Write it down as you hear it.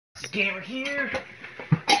Gamer here.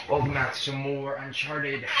 Welcome back to some more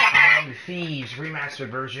Uncharted Thieves remastered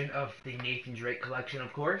version of the Nathan Drake collection,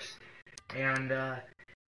 of course. And, I'm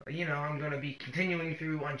going to be continuing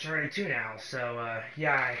through Uncharted 2 now. So,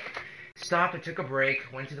 yeah, I stopped and took a break,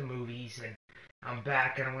 went to the movies, and I'm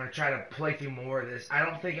back, and I'm going to try to play through more of this. I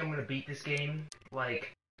don't think I'm going to beat this game,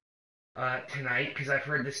 tonight, because I've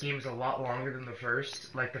heard this game is a lot longer than the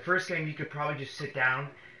first. Like, the first game, you could probably just sit down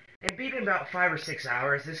and beat in about 5 or 6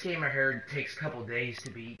 hours. This game, I heard, takes a couple days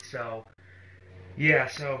to beat, so yeah,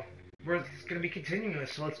 so we're going to be continuing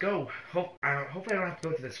this, so let's go. Hopefully I don't have to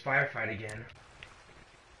go through this firefight again.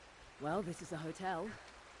 Well, this is the hotel.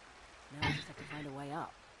 Now we just have to find a way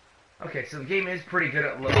up. Okay, so the game is pretty good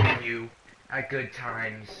at loading you at good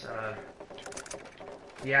times.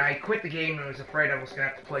 Yeah, I quit the game and I was afraid I was going to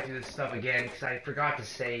have to play through this stuff again because I forgot to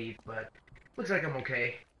save, but looks like I'm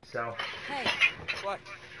okay, so. Hey! What?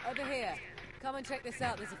 Over here. Come and check this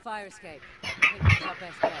out. There's a fire escape. I think it's our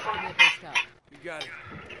best bet. Give me a boost up. You got it.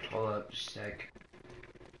 Hold up, just a sec.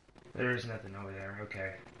 There's nothing over there,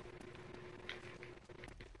 okay.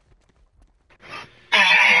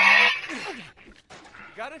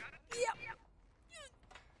 You got it?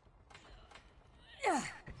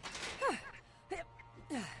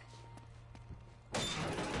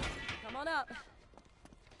 Come on up.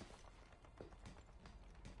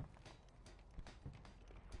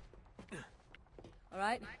 All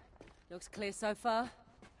right. Looks clear so far.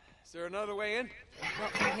 Is there another way in?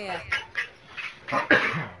 Not from here.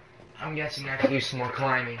 I'm guessing I have to do some more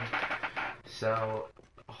climbing. So,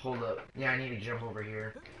 hold up. Yeah, I need to jump over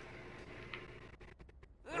here.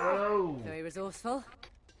 Oh! Very resourceful.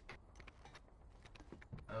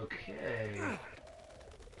 Okay.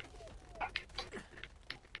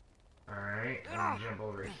 Alright, I'm gonna jump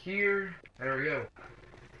over here. There we go.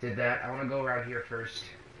 Did that. I want to go around here first.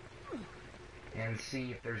 And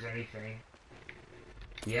see if there's anything.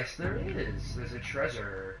 Yes, there is. There's a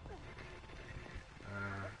treasure.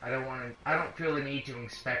 I don't feel the need to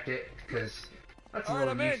inspect it, because that's a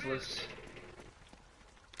little useless.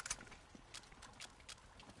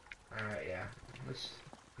 Alright, yeah.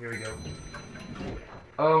 Here we go.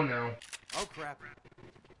 Oh, no. Oh, crap.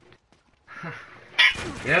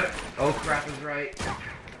 Yep. Oh, crap is right.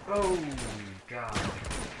 Oh, God.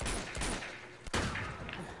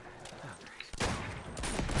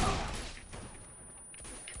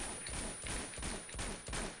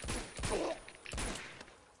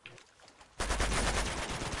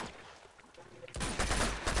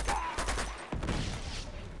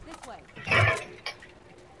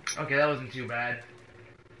 Okay, that wasn't too bad.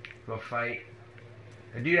 Go fight.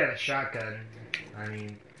 The dude had a shotgun. I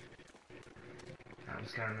mean, that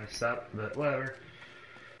was kind of messed up, but whatever.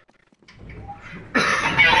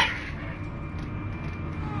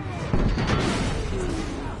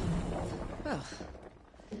 Well,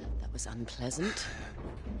 that was unpleasant.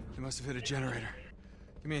 You must have hit a generator.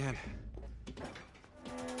 Give me a hand.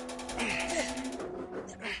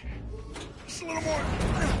 Just a little more.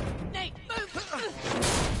 Nate, move!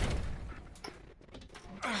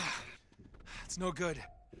 It's no good.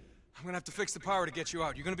 I'm gonna have to fix the power to get you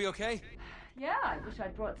out. You gonna be okay? Yeah, I wish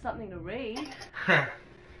I'd brought something to read.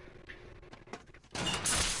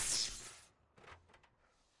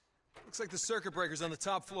 Looks like the circuit breaker's on the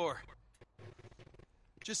top floor.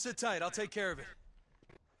 Just sit tight, I'll take care of it.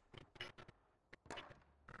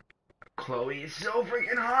 Chloe is so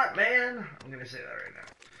freaking hot, man. I'm gonna say that right now.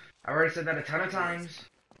 I've already said that a ton of times.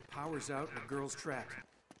 Power's out and the girl's trapped.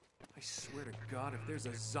 I swear to God, if there's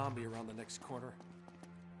a zombie around the next corner.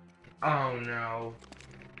 Oh no.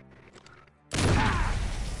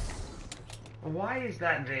 Why is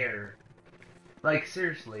that there? Like,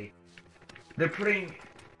 seriously. They're putting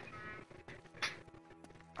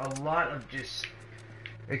a lot of just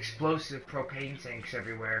explosive propane tanks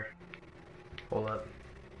everywhere. Hold up.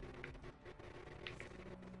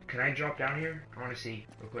 Can I drop down here? I want to see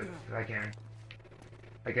real quick if I can.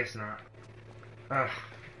 I guess not. Ugh.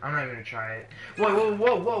 I'm not even gonna try it. Whoa, whoa,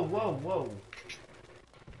 whoa, whoa, whoa, whoa.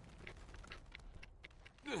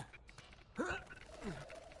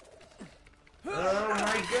 Oh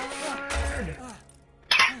my God!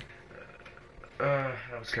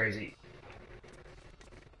 That was crazy.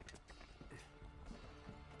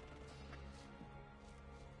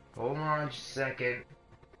 Hold on just a second.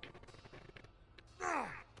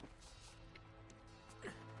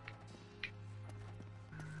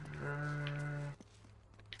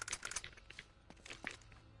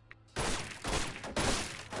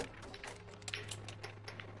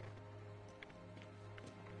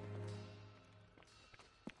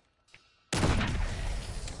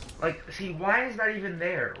 Like, see, why is that even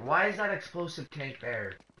there? Why is that explosive tank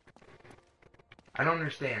there? I don't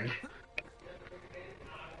understand.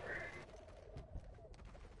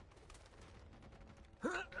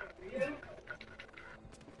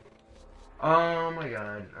 Oh my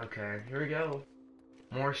god. Okay, here we go.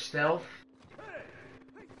 More stealth.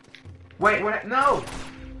 Wait, what? No!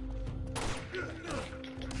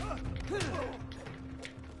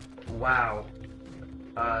 Wow.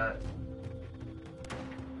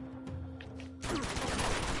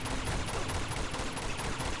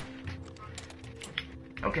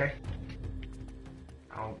 Okay.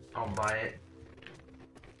 I'll buy it.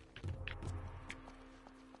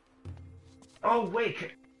 Oh,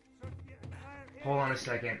 wait! Hold on a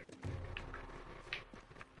second.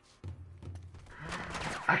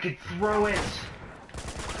 I could throw it!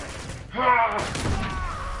 Ah!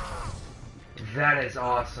 That is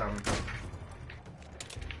awesome.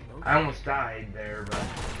 I almost died there, but...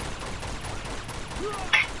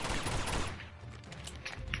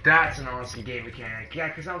 That's an awesome game mechanic. Yeah,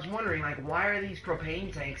 because I was wondering, like, why are these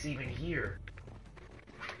propane tanks even here?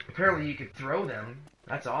 Apparently you could throw them.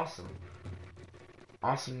 That's awesome.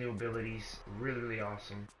 Awesome new abilities. Really, really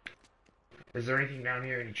awesome. Is there anything down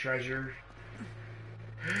here? Any treasure?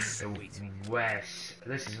 Sweet. Wes.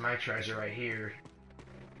 This is my treasure right here.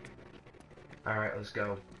 Alright, let's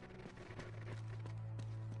go.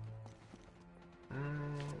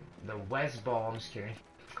 The Wes ball. I'm just kidding.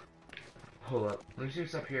 Hold up. Let me see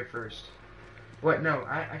what's up here first. What? No,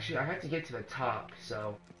 I have to get to the top,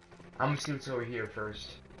 so I'm gonna see what's over here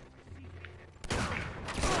first.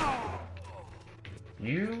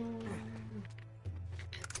 You.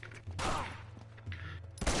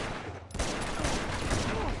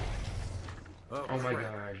 Oh my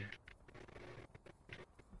god.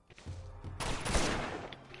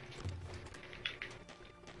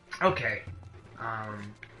 Okay.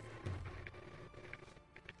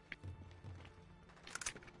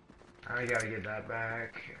 I gotta get that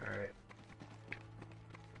back. Alright.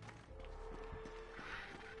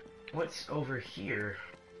 What's over here?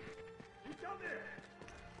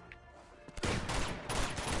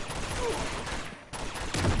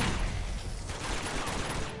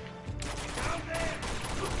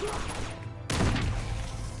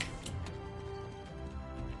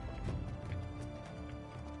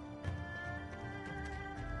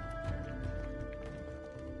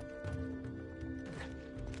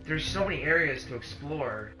 There's so many areas to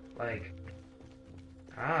explore. Like,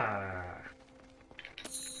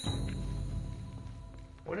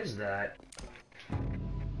 what is that?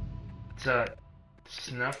 It's a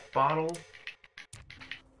snuff bottle.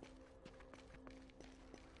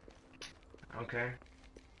 Okay.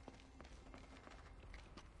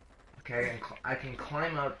 Okay, I can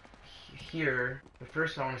climb up here. But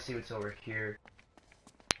first I want to see what's over here.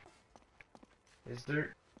 Is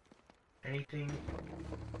there anything?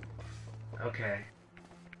 Okay.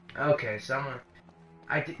 Okay, so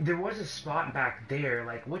there was a spot back there.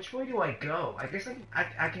 Like, which way do I go? I guess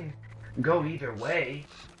I can go either way,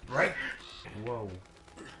 right? Whoa.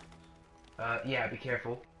 Yeah, be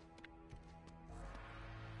careful.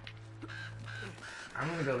 I'm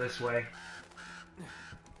gonna go this way.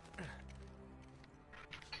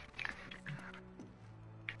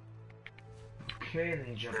 Okay,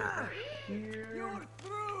 then jump over here. You're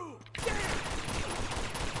through.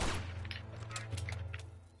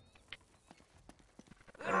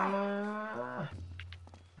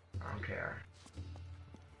 Okay.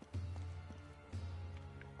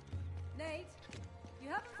 Nate, you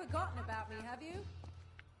haven't forgotten about me, have you?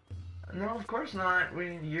 No, of course not.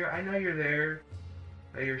 I know you're there.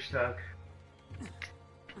 But you're stuck.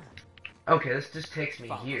 Okay, this just takes me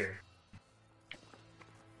here.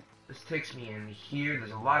 This takes me in here.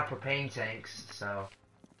 There's a lot of propane tanks, so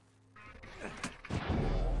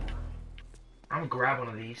I'm gonna grab one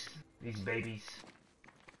of these babies.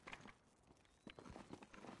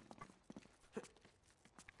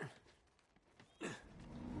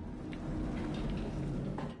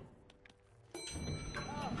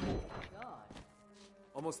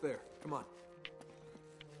 Almost there. Come on.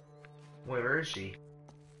 Wait, where is she?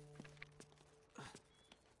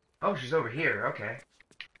 Oh, she's over here. Okay.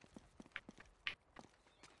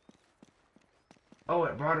 Oh,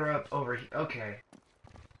 it brought her up over here. Okay.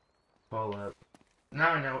 Hold up.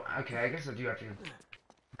 No. Okay, I guess I do have to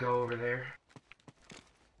go over there.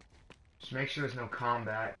 Just make sure there's no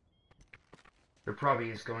combat. There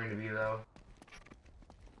probably is going to be, though.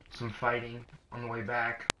 Some fighting on the way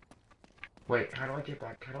back. Wait, how do I get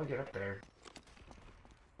back? How do I get up there?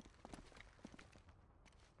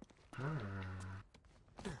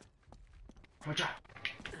 Watch out!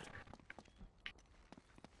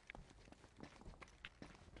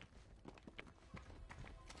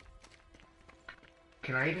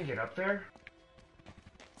 Can I even get up there?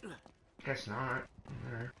 Guess not.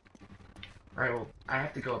 Alright, well, I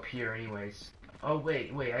have to go up here anyways. Oh,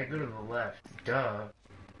 wait, I go to the left. Duh.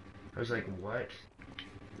 I was like, what?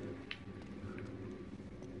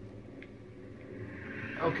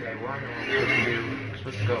 Okay, well, I know what I'm supposed to do. I'm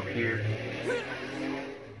supposed to go up here.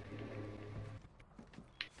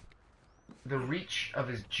 The reach of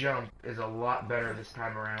his jump is a lot better this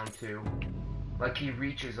time around, too. Like, he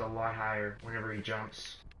reaches a lot higher whenever he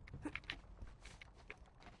jumps.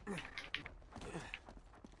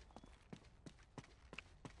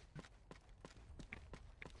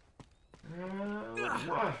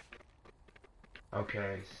 Whoa.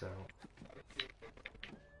 Okay, so...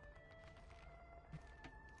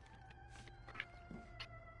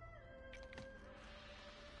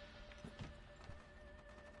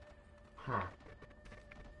 Huh.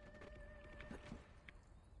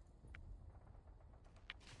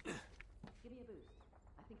 Give me a boost.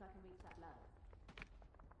 I think I can reach that ladder.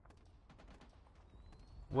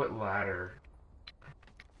 What ladder?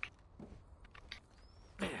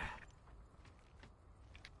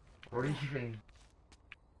 Where do you even...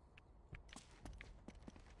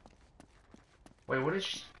 Wait, what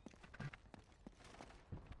is...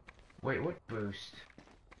 Wait, what boost?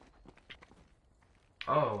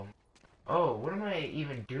 Oh. Oh, what am I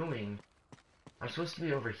even doing? I'm supposed to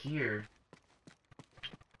be over here.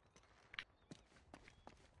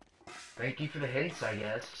 Thank you for the hints, I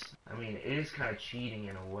guess. I mean, it is kind of cheating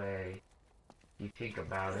in a way, if you think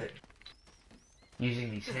about it. Using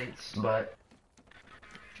these hints, but...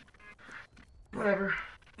 Whatever.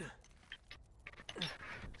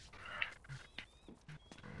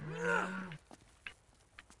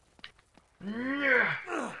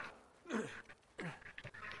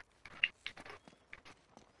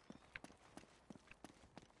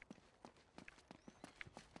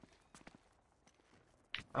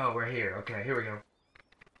 Oh, we're here. Okay, here we go.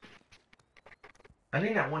 I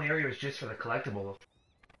think that one area was just for the collectible.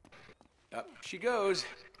 Up she goes.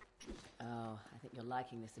 Oh, I think you're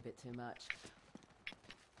liking this a bit too much.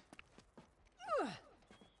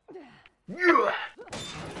 Yeah.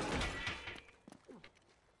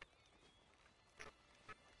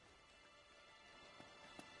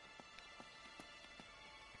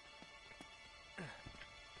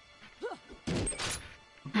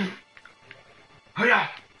 Hiya!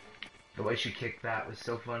 The way she kicked that was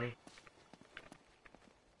so funny.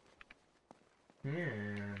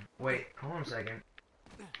 Yeah. Wait, hold on a second.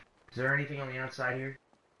 Is there anything on the outside here?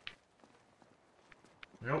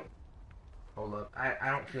 Nope. Hold up.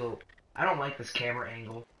 I don't like this camera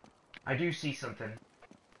angle. I do see something.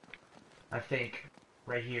 I think.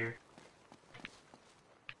 Right here.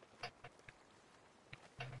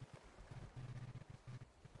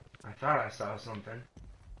 I thought I saw something.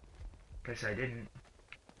 Guess I didn't.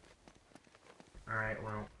 Alright,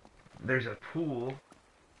 well. There's a pool.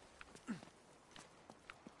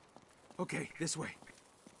 Okay, this way.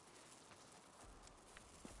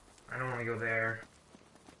 I don't want to go there.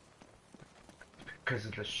 Because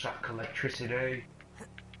of the shock electricity.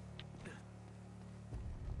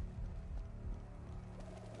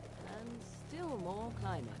 And still more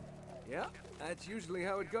climbing. Yeah, that's usually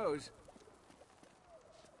how it goes.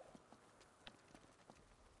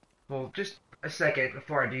 Well, just a second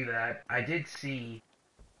before I do that, I do see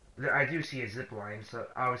a zip line, so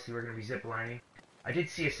obviously we're going to be zip lining. I did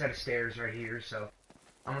see a set of stairs right here, so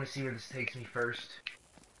I'm going to see where this takes me first.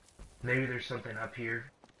 Maybe there's something up here.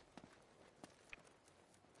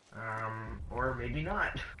 Or maybe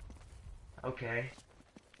not. Okay.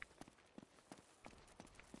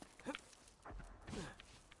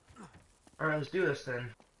 Alright, let's do this then.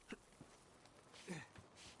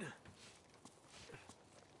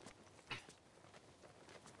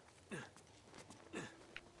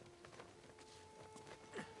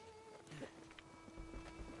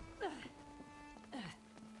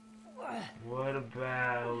 What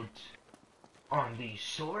about on these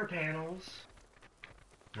solar panels?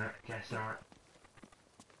 No, guess not.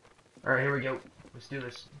 Alright, here we go. Let's do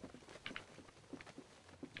this.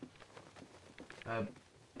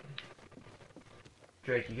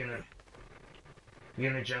 Drake, you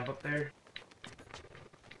gonna jump up there?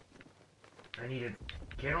 I need to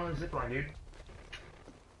get on the zipline, dude.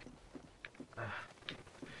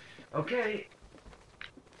 Okay.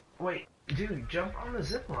 Wait, dude, jump on the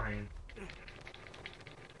zipline.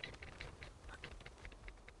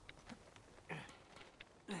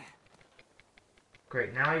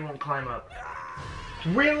 Great, now he won't climb up.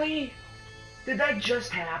 Really? Did that just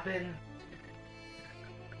happen?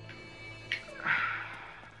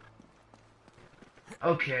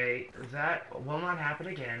 Okay, that will not happen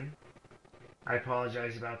again. I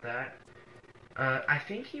apologize about that. I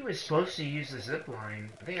think he was supposed to use the zip line.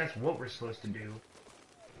 I think that's what we're supposed to do.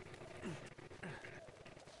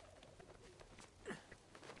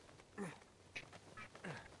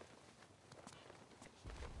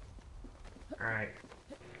 Alright.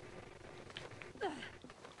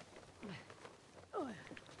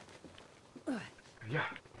 Yeah.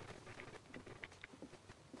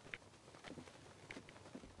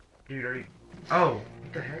 Dude, are you... Oh,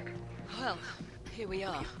 what the heck? Well, here we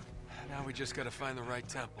are. Now we just gotta find the right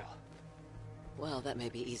temple. Well, that may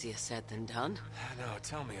be easier said than done. No,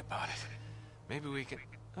 tell me about it. Maybe we can...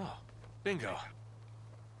 Oh, bingo.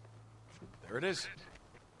 There it is.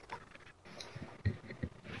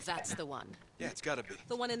 That's the one. Yeah, it's gotta be.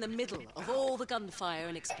 The one in the middle of all the gunfire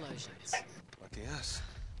and explosions. Lucky us.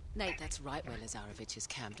 Nate, that's right where Lazarevich is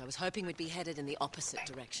camped. I was hoping we'd be headed in the opposite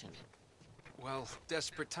direction. Well,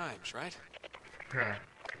 desperate times, right? Huh.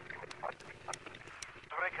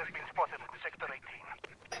 Drake has been spotted in Sector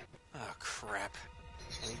 18. Oh, crap.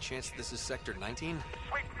 Any chance that this is Sector 19?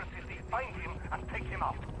 Sweep the city, find him, and take him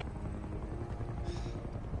out.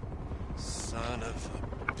 Son of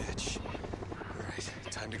a bitch. Alright,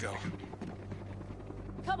 time to go.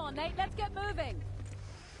 Come on, Nate, let's get moving.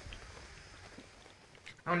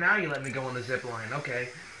 Oh, now you let me go on the zip line. Okay.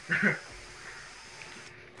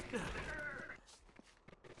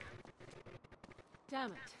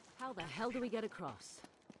 Damn it. How the hell do we get across?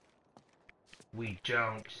 We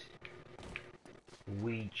don't.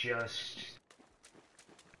 We just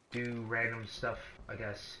do random stuff, I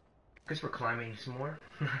guess. Guess we're climbing some more.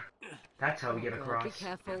 That's how we get Oh, God, across. be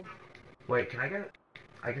careful. Wait, can I get...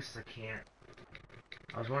 I guess I can't.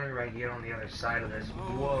 I was wondering if I could get on the other side of this.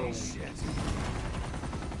 Whoa. Holy shit.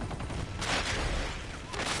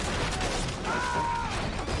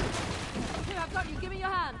 Here, I've got you. Give me your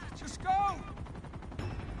hand. Just go!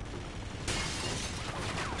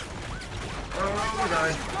 Oh my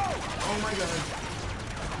god. Oh my god.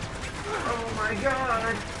 Oh my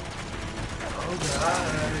god. Oh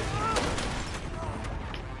god.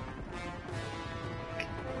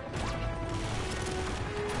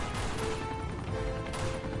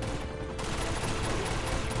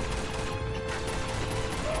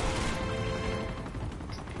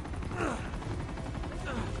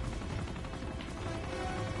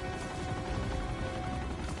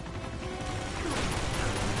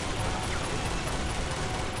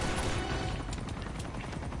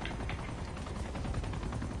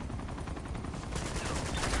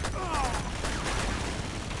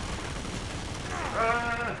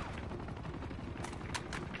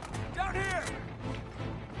 Down here!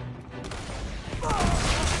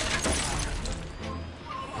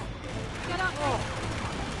 Get up.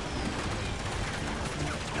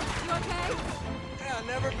 You okay? Yeah,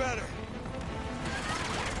 never better.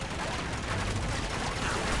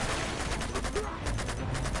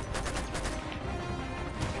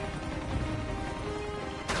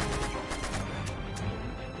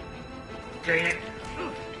 Dang it.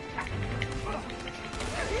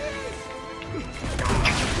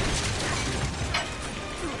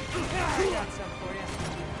 I got some for you.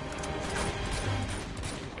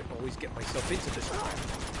 I always get myself into this trap.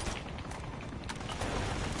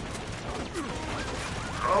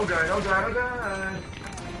 Oh god, oh god, oh god.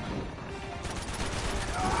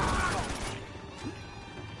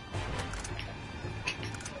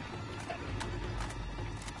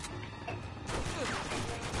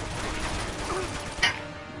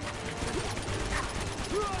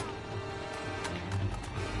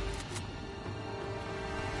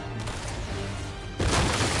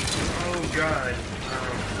 Oh god.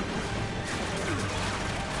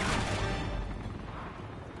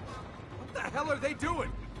 What the hell are they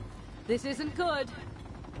doing? This isn't good.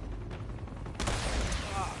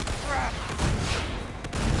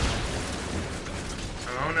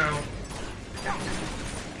 Oh no.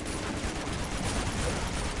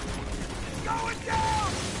 Going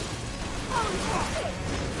down!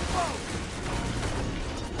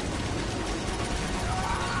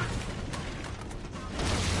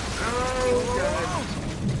 Oh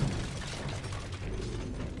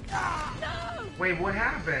god. Wait, what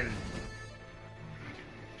happened?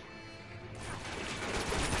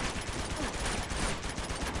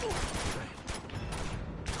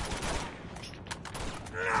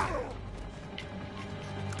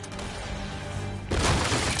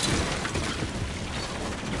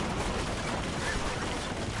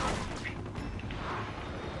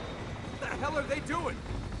 What the hell are they doing?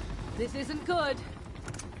 This isn't good.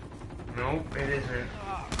 Nope, it isn't.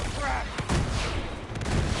 Crap!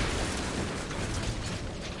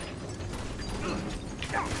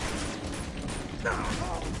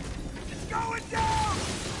 going down!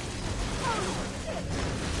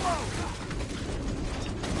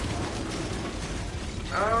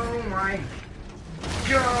 Oh my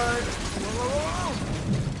god!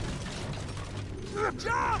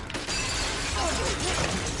 Jump!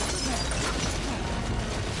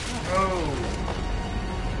 Oh.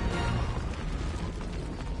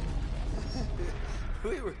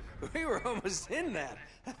 We were almost in that.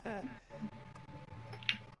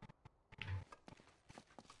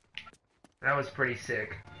 That was pretty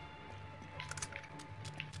sick.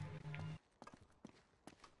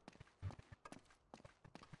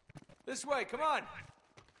 This way, come on!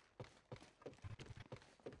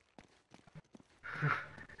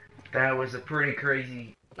 That was a pretty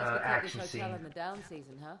crazy Guess we caught action this scene. hotel in the down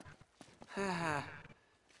season, huh?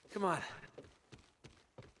 Come on.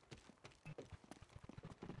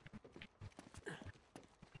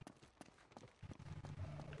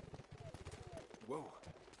 Whoa.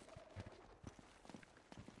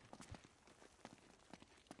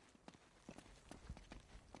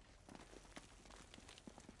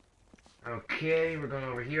 Okay, we're going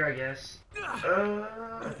over here, I guess.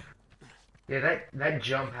 Yeah, that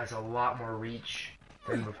jump has a lot more reach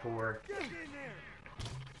than before.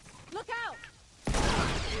 Look out!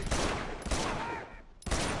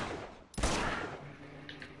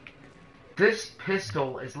 This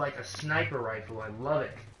pistol is like a sniper rifle. I love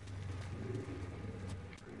it.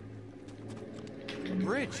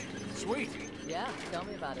 Bridge. Sweet. Yeah, tell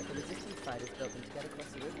me about it. The resistance fighters built them to get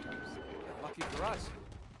across the rooftops. Lucky for us.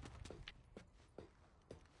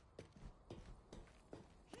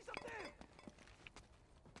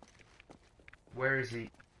 Where is he?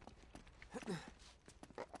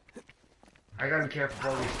 I gotta be careful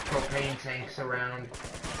of all these propane tanks around.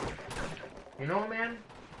 You know what, man?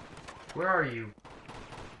 Where are you?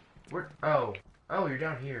 Where? Oh. Oh, you're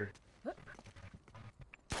down here.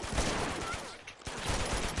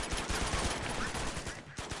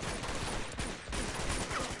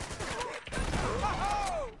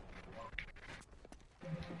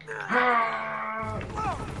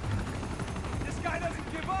 This guy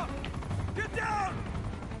doesn't give up! Get down!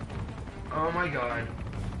 Oh my god.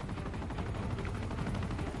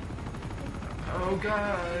 Oh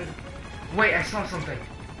god. Wait, I saw something.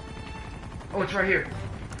 Oh, it's right here.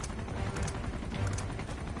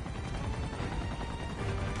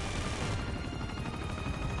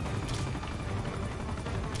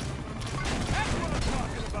 That's what I'm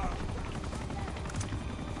talking about!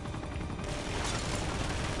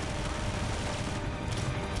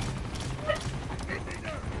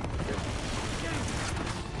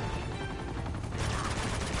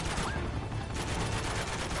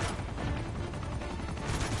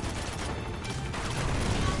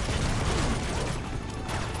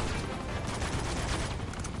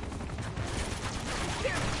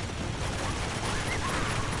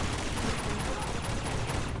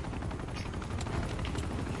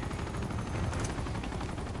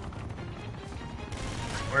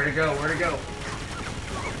 Where'd it go? Where'd it go?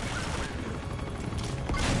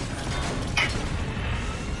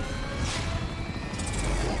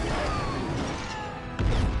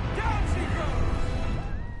 Down she goes!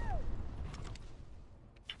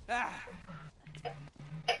 Ah!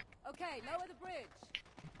 Okay, lower the bridge.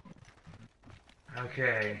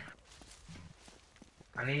 Okay.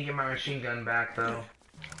 I need to get my machine gun back, though.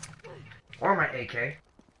 Or my AK.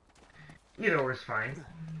 Either or is fine.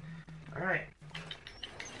 Alright.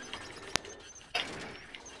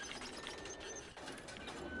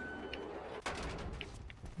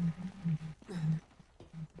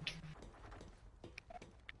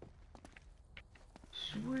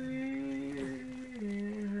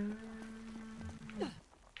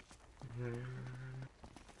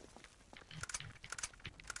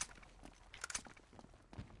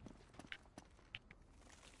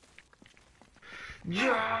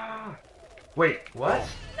 Yeah. Wait, what?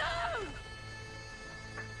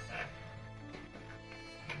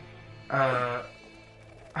 Huh?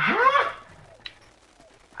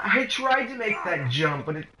 I tried to make that jump,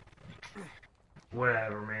 but it...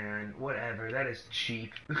 Whatever, man. Whatever. That is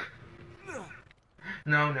cheap.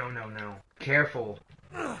 No, no, no, no. Careful.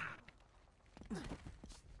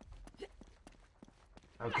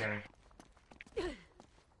 Okay.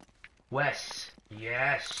 Wes.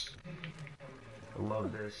 Yes. I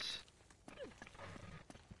love this.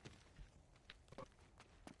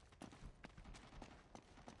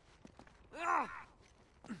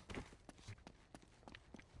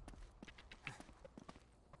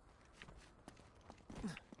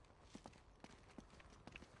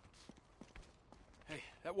 Hey,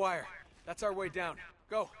 that wire. That's our way down.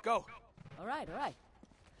 Go, go. All right, all right.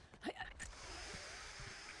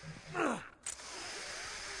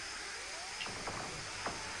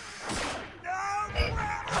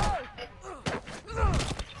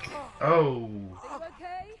 Oh. Are you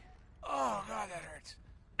okay? Oh, God, that hurts.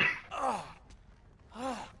 Oh.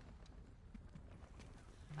 Oh.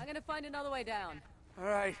 I'm gonna find another way down. All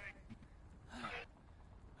right.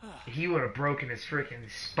 He would have broken his freaking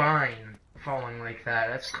spine falling like that.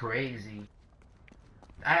 That's crazy.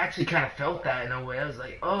 I actually kind of felt that in a way. I was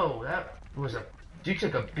like, oh, that was a... You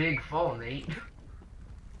took a big fall, Nate.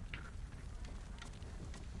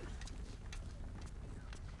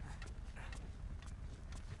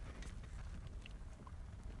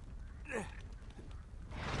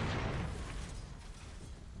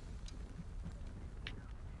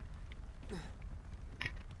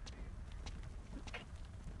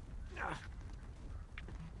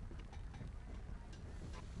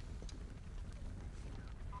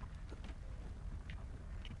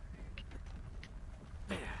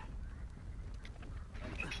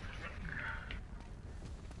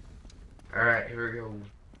 Alright, here we go.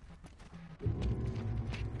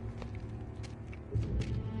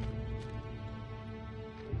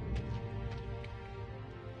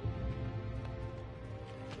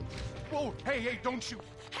 Whoa, hey, don't shoot.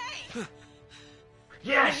 Hey!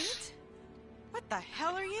 Yes! What the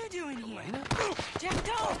hell are you doing here? Jim,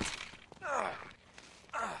 don't!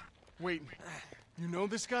 Wait, you know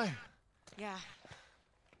this guy? Yeah.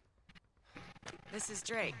 This is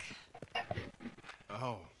Drake.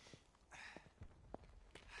 Oh.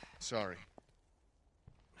 Sorry.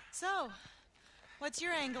 So, what's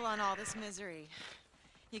your angle on all this misery?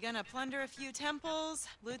 You gonna plunder a few temples,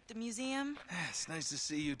 loot the museum? It's nice to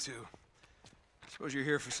see you two. Suppose you're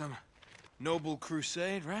here for some noble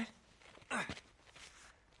crusade, right?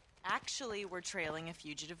 Actually, we're trailing a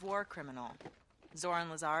fugitive war criminal. Zoran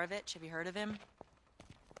Lazarevic, have you heard of him?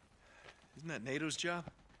 Isn't that NATO's job?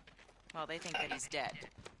 Well, they think that he's dead.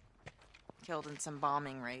 Killed in some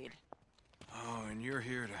bombing raid. Oh, and you're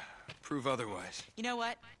here to prove otherwise. You know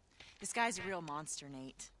what? This guy's a real monster,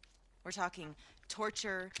 Nate. We're talking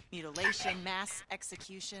torture, mutilation, mass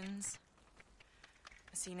executions.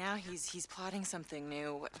 See, now he's plotting something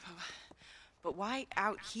new. But why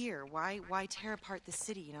out here? Why tear apart the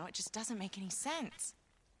city, you know? It just doesn't make any sense.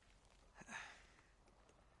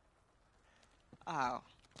 Oh.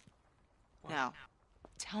 No.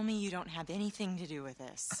 Tell me you don't have anything to do with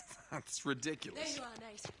this. That's There ridiculous. you are,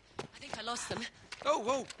 Nate. I think I lost them. Oh,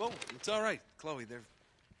 whoa. It's all right, Chloe. They're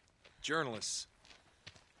journalists.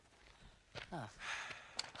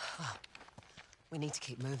 We need to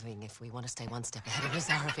keep moving if we want to stay one step ahead of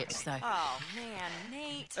Lazarevic, so... Oh, man,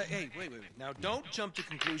 Nate. Hey, wait. Now, don't jump to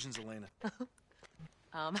conclusions, Elena.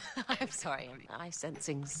 I'm sorry. I'm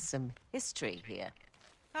sensing some history here.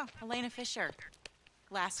 Oh, Elena Fisher.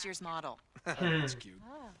 Last year's model. That's cute.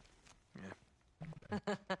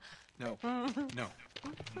 Yeah. No.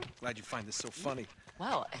 Glad you find this so funny.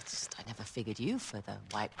 Well, I never figured you for the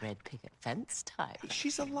white bread picket fence type.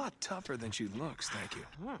 She's a lot tougher than she looks, thank you.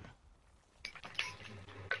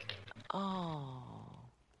 Oh,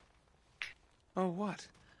 Oh, what?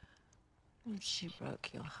 she broke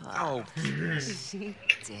your heart. Oh, She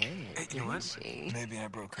did, didn't she? maybe I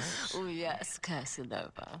broke hers. Oh, yes,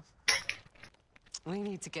 Casanova. We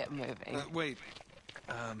need to get moving. Wait.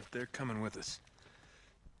 They're coming with us.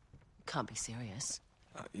 Can't be serious.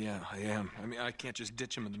 Yeah, I am. I mean, I can't just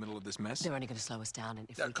ditch them in the middle of this mess. They're only going to slow us down, and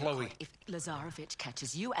if Chloe. if Lazarevic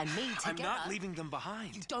catches you and me together... I'm not leaving them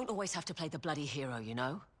behind. You don't always have to play the bloody hero, you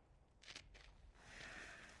know?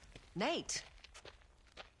 Nate.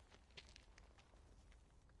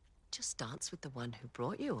 Just dance with the one who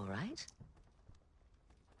brought you, all right?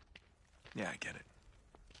 Yeah, I get it.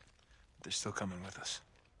 But they're still coming with us.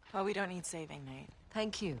 Well, we don't need saving, Nate.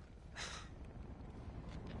 Thank you.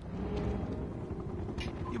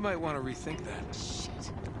 You might want to rethink that.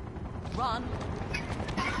 Shit. Run.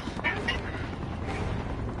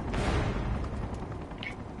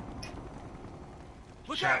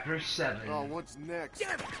 Chapter 7. Oh, what's next? You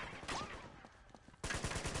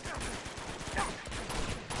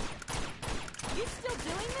still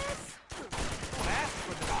doing this? Don't ask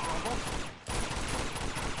for the trouble.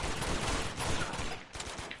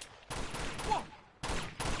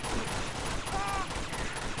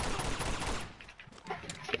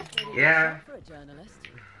 Yeah. For a journalist.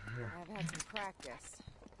 I've had some practice.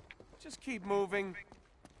 Just keep moving.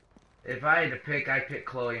 If I had to pick, I'd pick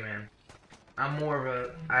Chloe, man. I'm more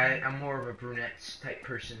of a brunette type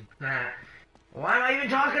person. Why am I even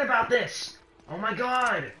talking about this? Oh my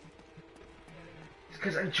god! It's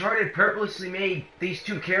because Uncharted purposely made these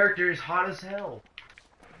two characters hot as hell.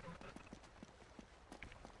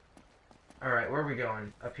 Alright, where are we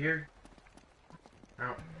going? Up here?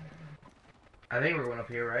 No. I think we're going up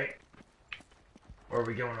here, right? Or are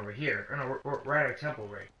we going over here? Oh, no, we're at a temple,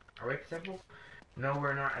 right? Are we at the temple? No,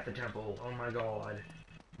 we're not at the temple. Oh my god.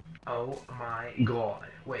 Oh my god.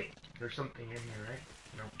 Wait, there's something in here, right?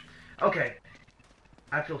 No. Okay.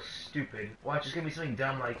 I feel stupid. Watch, it's gonna be something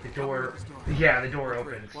dumb like the door. Yeah, the door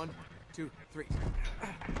opens. 1, 2, 3.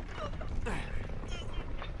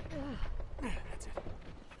 That's it.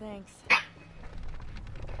 Thanks.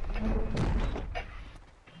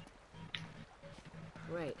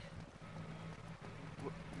 Great.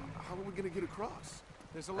 How are we gonna get across?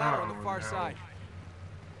 There's a ladder on the far no. side.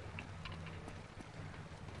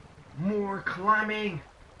 More climbing!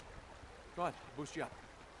 Go on, boost you up.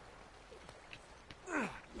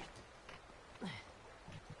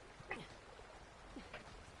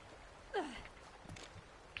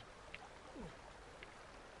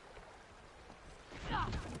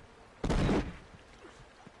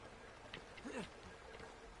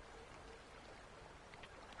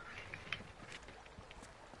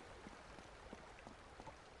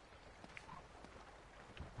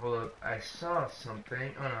 Hold up, I saw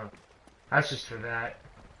something. Oh no. That's just for that.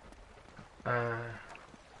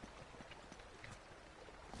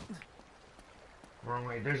 Wrong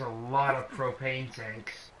way. There's a lot of propane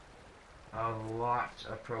tanks. A lot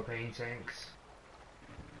of propane tanks.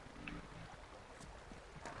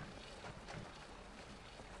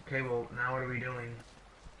 Okay, well, now what are we doing?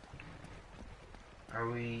 Are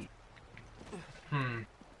we... Huh?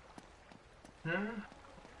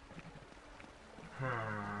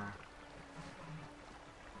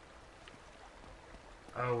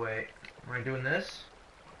 Oh, wait. Am I doing this?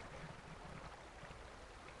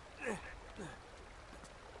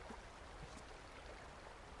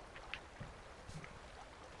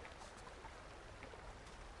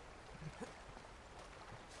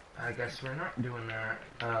 I guess we're not doing that.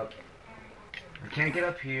 I can't get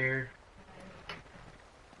up here.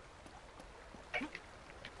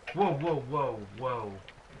 Whoa, whoa, whoa, whoa.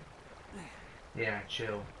 Yeah,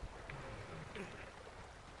 chill.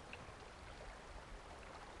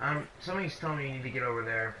 Somebody's telling me you need to get over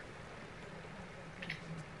there.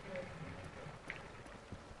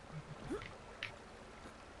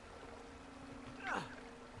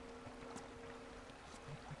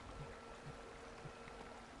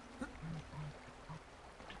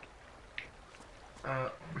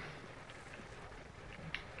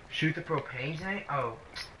 Shoot the propane tank? Oh.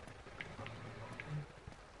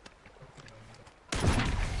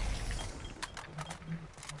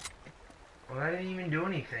 Well, that didn't even do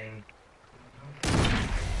anything.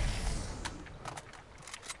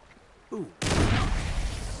 Ooh.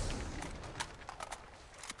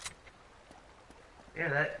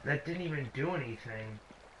 Yeah, that didn't even do anything.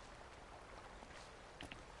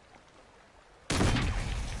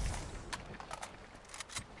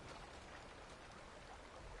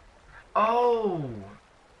 Oh!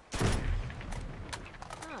 Nice.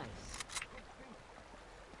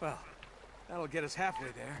 Well, that'll get us halfway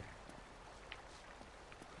there.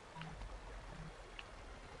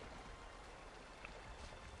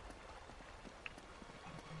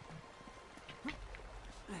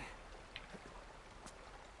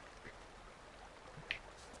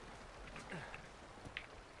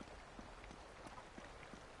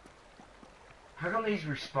 How come these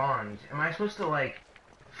respawn? Am I supposed to, like,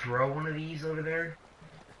 throw one of these over there?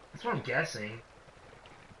 That's what I'm guessing.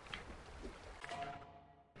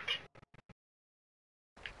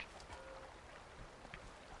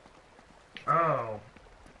 Oh.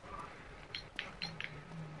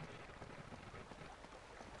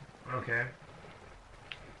 Okay.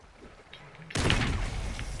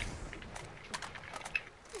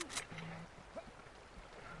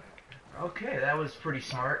 Okay, that was pretty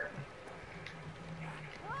smart.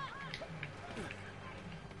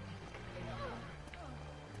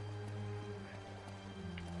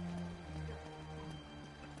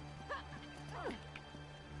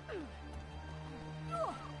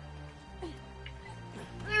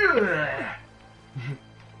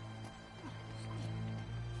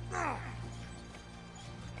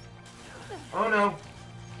 Oh no.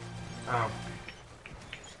 Oh.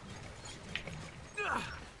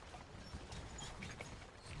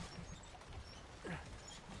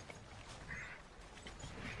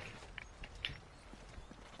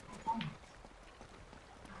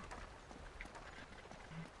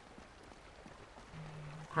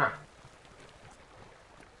 Huh.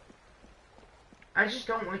 I just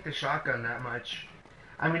don't like the shotgun that much.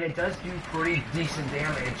 I mean, it does do pretty decent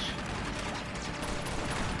damage.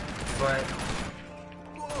 But...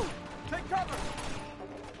 Whoa! Take cover!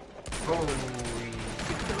 Holy...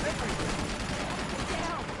 Take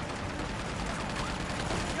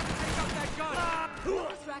out that gun!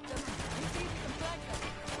 Distract them. You see, we can flank them.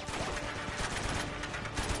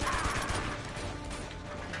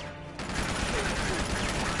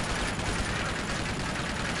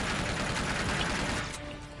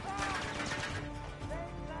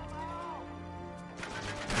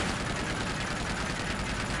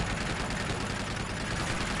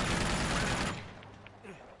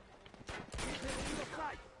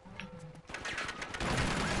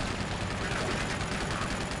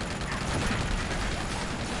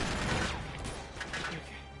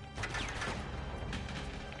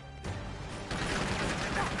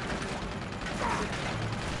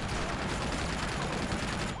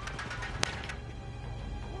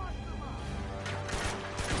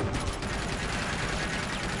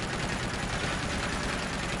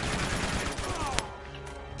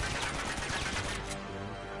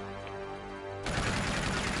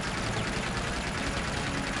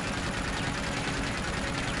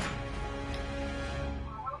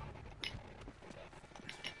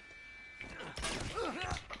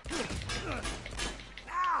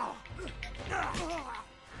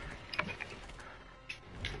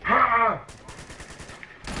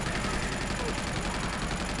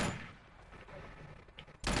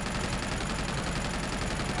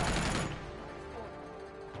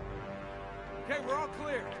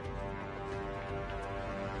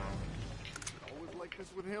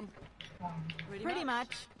 Is with him? Pretty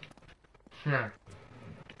much. Huh.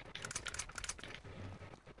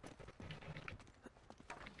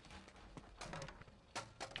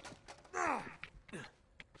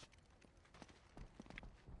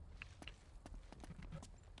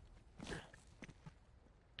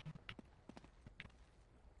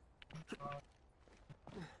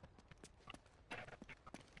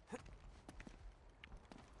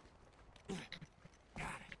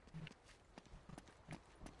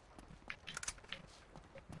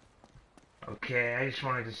 Okay, I just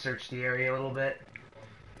wanted to search the area a little bit.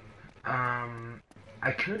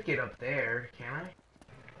 I could get up there, can I?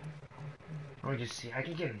 Let me just see. I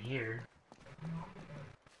can get in here.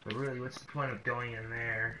 But really, what's the point of going in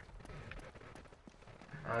there?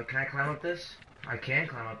 Can I climb up this? I can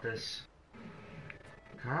climb up this.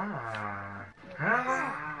 Ah.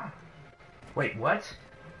 Ah. Wait, what?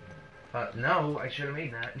 No, I should have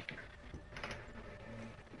made that.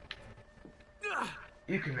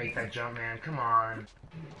 You can make that jump, man. Come on.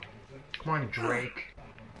 Come on, Drake.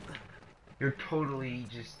 You're totally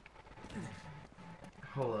just...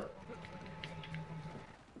 Hold up.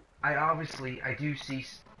 I do see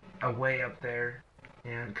a way up there.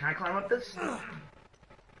 And can I climb up this?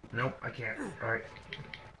 Nope, I can't. Alright.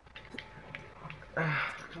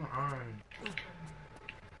 Come on.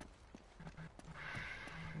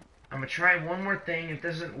 I'm gonna try one more thing. If it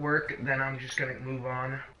doesn't work, then I'm just gonna move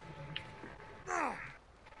on.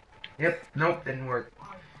 Yep, nope, didn't work.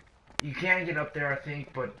 You can get up there, I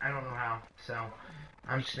think, but I don't know how. So,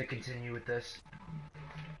 I'm just gonna continue with this.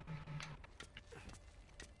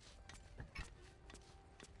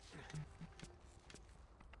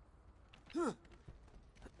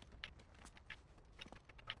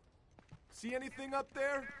 See anything up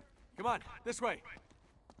there? Come on, this way.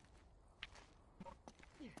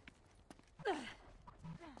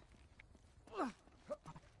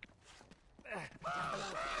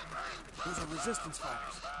 Those are resistance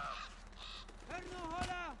fighters.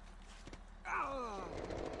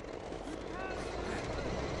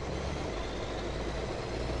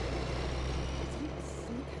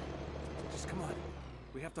 Just come on.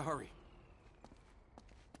 We have to hurry.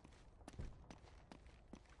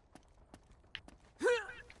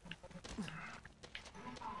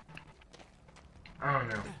 Oh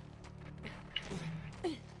no.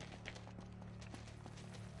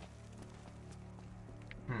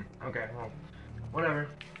 Okay, well, whatever.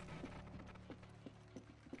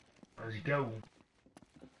 Let's go.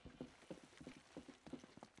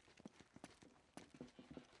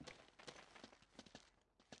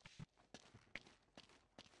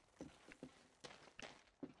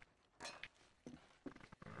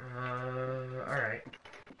 Alright.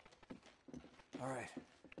 Alright.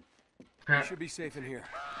 Huh. You should be safe in here.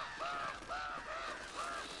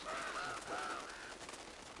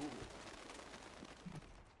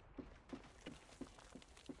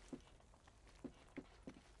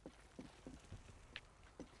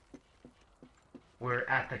 We're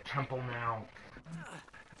at the temple now.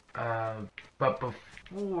 But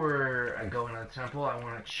before I go into the temple, I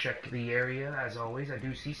want to check the area. As always, I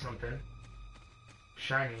do see something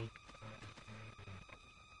shiny.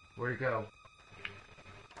 Where'd it go?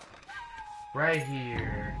 Right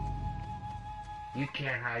here. You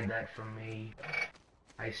can't hide that from me.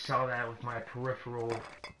 I saw that with my peripheral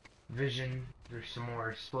vision. There's some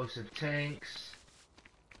more explosive tanks.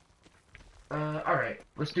 Alright,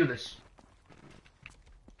 let's do this.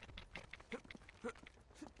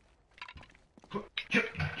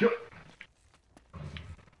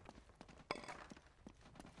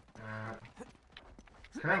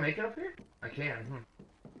 Can I make it up here? I can.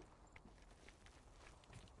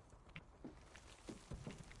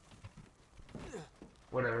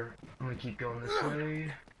 Whatever. I'm gonna keep going this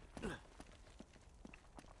way.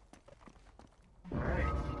 Alright.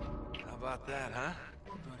 How about that, huh?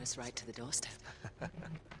 Brought us right to the doorstep.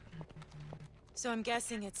 So I'm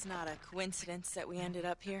guessing it's not a coincidence that we ended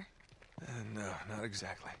up here? No, not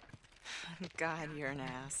exactly. God, you're an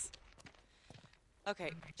ass.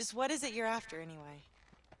 Okay, just what is it you're after anyway?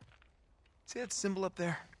 See that symbol up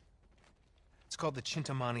there? It's called the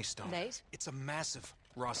Chintamani Stone. Nate? It's a massive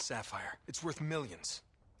raw sapphire. It's worth millions.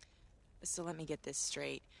 So let me get this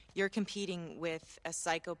straight. You're competing with a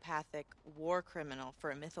psychopathic war criminal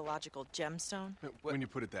for a mythological gemstone? When you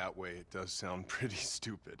put it that way, it does sound pretty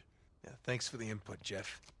stupid. Yeah, thanks for the input,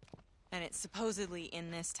 Jeff. And it's supposedly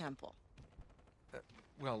in this temple.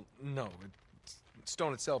 Well, no.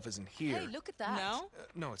 Stone itself isn't here. Hey, look at that. No?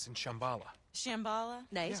 No, it's in Shambhala. Shambhala?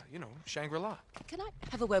 Nate, Yeah, you know, Shangri-La. can I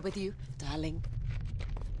have a word with you, darling?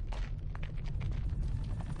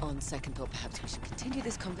 On second thought, perhaps we should continue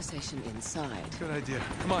this conversation inside. Good idea.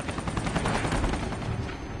 Come on.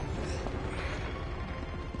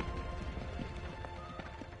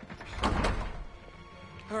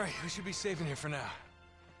 All right, we should be safe in here for now.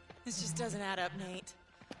 This just doesn't add up, Nate.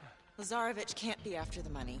 Lazarevich can't be after the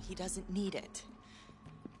money. He doesn't need it.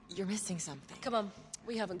 You're missing something. Come on,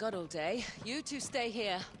 we haven't got all day. You two stay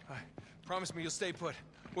here. All right, promise me you'll stay put.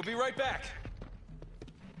 We'll be right back.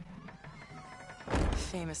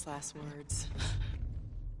 Famous last words.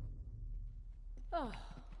 Oh,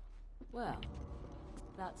 well,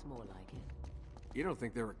 that's more like it. You don't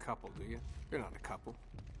think they're a couple, do you? They're not a couple.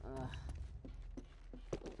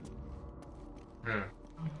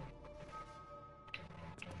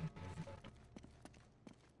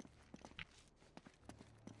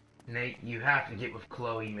 Nate, you have to get with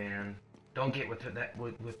Chloe, man. Don't get with her,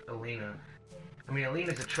 with Elena. I mean,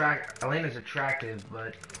 Elena's attractive,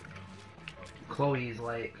 but Chloe's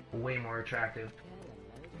like way more attractive.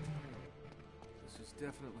 This is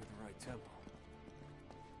definitely the right temple.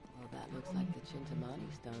 Well, that looks like the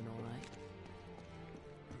Chintamani stone, all right.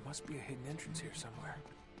 There must be a hidden entrance here somewhere.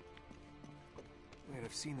 Wait,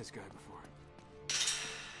 I've seen this guy before.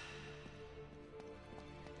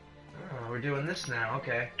 Oh, we're doing this now,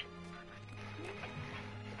 okay.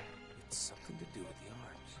 It's something to do with the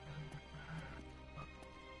arms.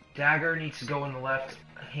 Dagger needs to go in the left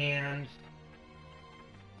hand.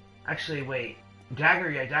 Actually, wait.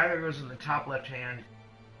 Dagger goes in the top left hand.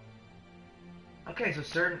 Okay, so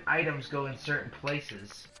certain items go in certain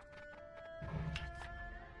places.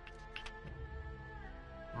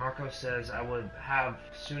 Marco says, I would have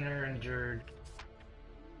sooner endured.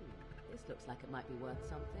 This looks like it might be worth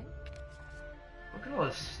something. Look at all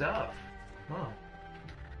this stuff. Huh.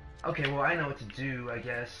 Okay, well, I know what to do, I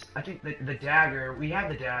guess. I think the dagger, we have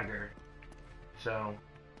the dagger. So,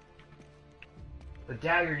 the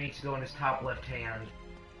dagger needs to go in his top left hand.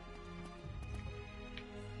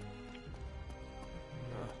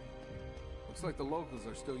 Looks like the locals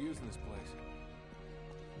are still using this place.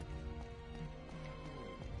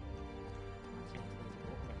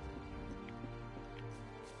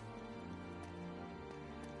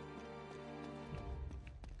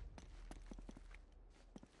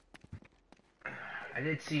 I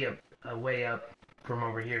did see a way up from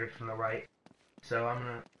over here from the right. So I'm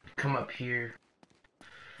gonna come up here.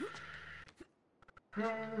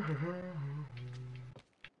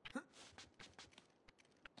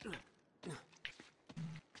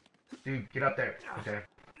 Dude, get up there. Okay.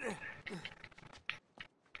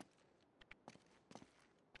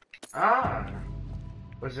 Ah!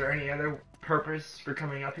 Was there any other purpose for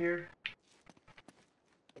coming up here?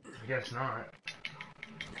 I guess not.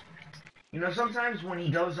 You know, sometimes when he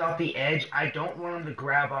goes off the edge, I don't want him to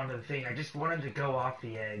grab onto the thing. I just want him to go off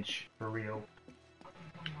the edge, for real.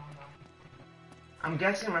 I'm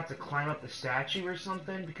guessing I'm going to have to climb up the statue or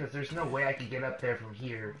something, because there's no way I could get up there from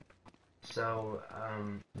here. So,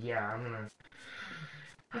 yeah, I'm gonna...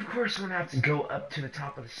 Of course, I'm gonna have to go up to the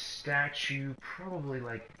top of the statue, probably,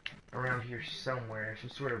 like, around here somewhere.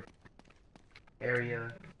 Some sort of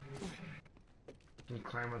area you can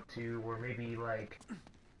climb up to, or maybe, like...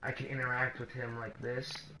 I can interact with him like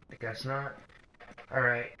this. I guess not.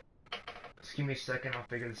 Alright. Just give me a second, I'll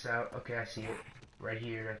figure this out. Okay, I see it. Right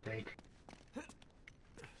here, I think.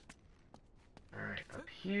 Alright, up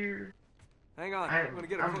here. Hang on, I'm gonna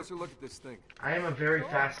get a closer look at this thing. I am a very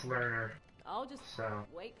fast learner. I'll just So.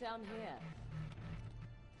 wait down here.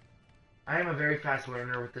 I am a very fast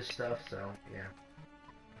learner with this stuff, so, yeah.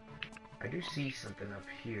 I do see something up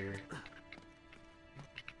here.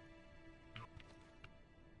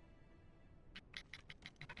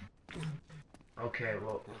 Okay,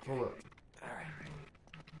 well, hold up.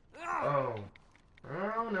 Oh.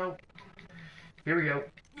 Oh, no. Here we go.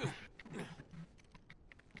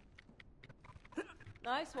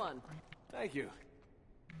 Nice one. Thank you.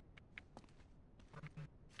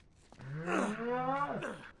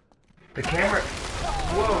 The camera...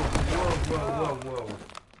 Whoa, whoa, whoa, whoa, whoa.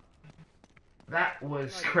 That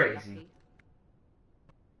was crazy.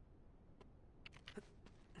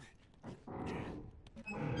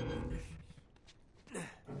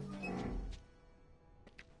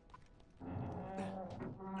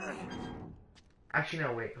 Actually,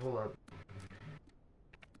 no, wait, hold up.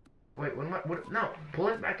 Wait, what am I, what, no, pull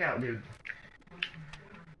it back out, dude.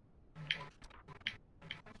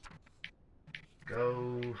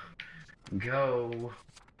 Go.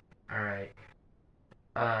 Alright.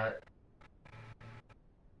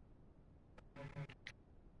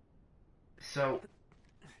 So,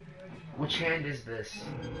 which hand is this?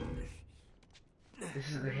 This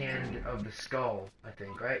is the hand of the skull, I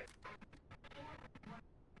think, right?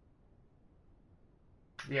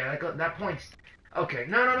 Yeah, that points. Okay,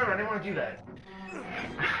 no, I didn't want to do that.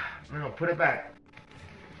 No, put it back.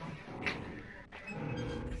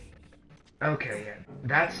 Okay, yeah,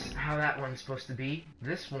 that's how that one's supposed to be.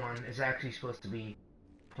 This one is actually supposed to be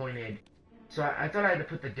pointed. So I thought I had to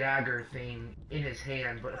put the dagger thing in his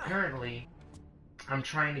hand, but apparently I'm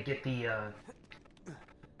trying to get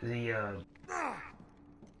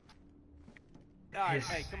Alright, his...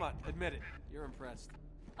 hey, come on, admit it. You're impressed.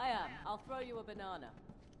 I am. I'll throw you a banana.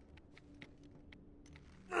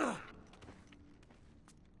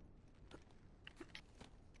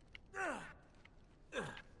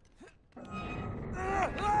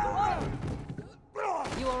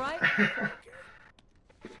 You alright?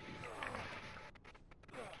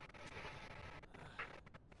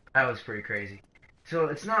 That was pretty crazy. So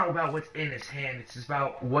it's not about what's in his hand, it's just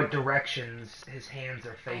about what directions his hands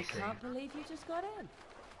are I facing. can't believe you just got in.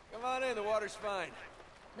 Come on in, the water's fine.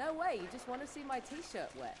 No way, you just want to see my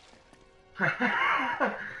t-shirt wet.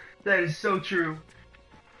 That is so true.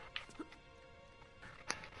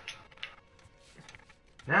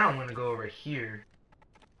 Now I'm gonna go over here.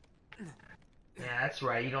 Yeah, that's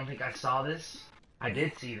right. You don't think I saw this? I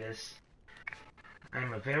did see this.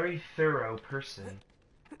 I'm a very thorough person.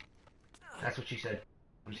 That's what she said.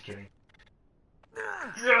 I'm just kidding.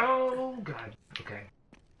 Oh, God. Okay.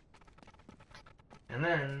 And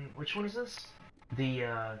then, which one is this?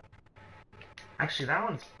 The, actually, that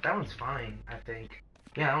one's fine, I think.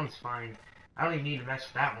 Yeah, that one's fine. I don't even need to mess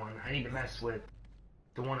with that one. I need to mess with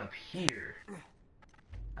the one up here.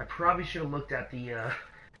 I probably should have looked at the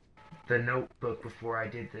notebook before I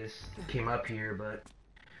did this. Came up here, but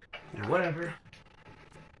whatever.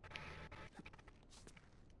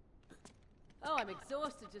 Oh, I'm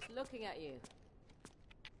exhausted just looking at you.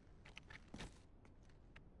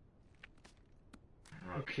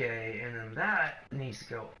 Okay, and then that needs to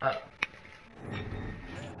go up. Nice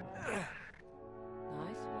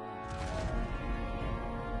one.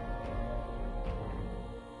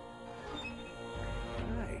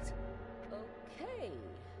 Right. Okay.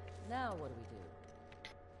 Now what do we do?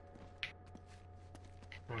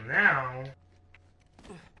 Well, now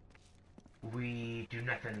we do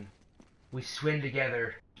nothing. We swim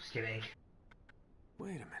together. Just kidding.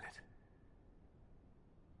 Wait a minute.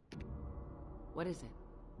 What is it?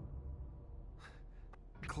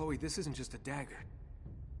 Chloe, this isn't just a dagger.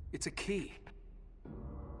 It's a key.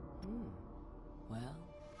 Well,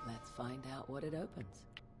 let's find out what it opens.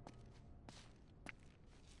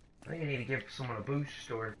 I think I need to give someone a boost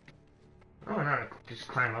or... Oh, no, just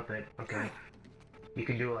climb up it. Okay. You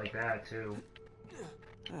can do it like that, too.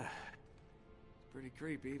 Pretty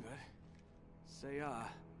creepy, but... Say,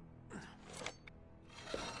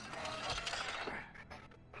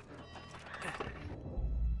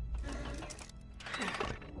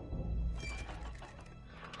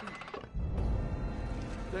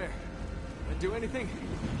 There. That do anything?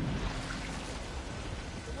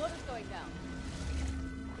 The water's going down.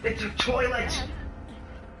 It's a toilet! And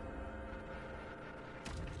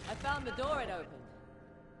I found the door it opened.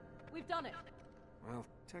 We've done it. Well,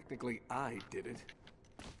 technically I did it.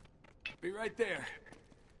 Be right there.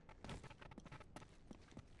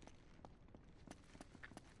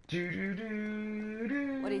 What do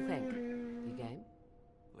you think? You game?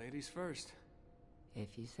 Ladies first.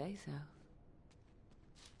 If you say so.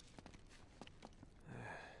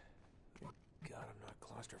 God, I'm not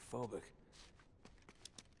claustrophobic.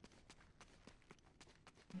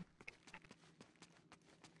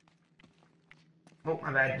 Oh,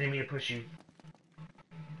 my bad. Didn't mean to push you.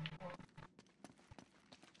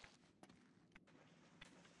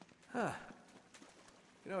 Huh.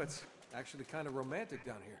 You know, it's actually kind of romantic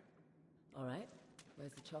down here. All right.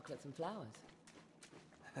 Where's the chocolates and flowers?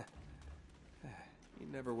 You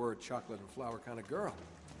never were a chocolate and flower kind of girl.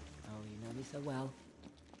 Oh, you know me so well.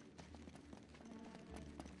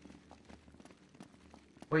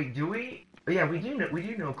 Wait, do we? Yeah, we do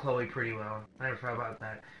know Chloe pretty well. I never thought about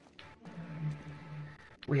that.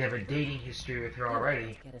 We have a dating history with her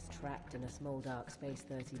already. Get us trapped in a small dark space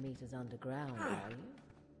 30 meters underground, are you?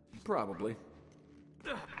 Probably.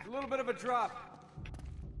 A little bit of a drop.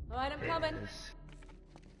 All right, I'm coming. Is-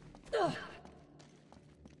 Ugh.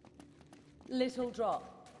 Little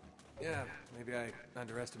drop. Yeah, maybe I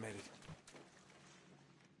underestimated.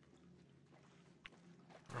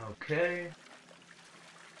 Okay.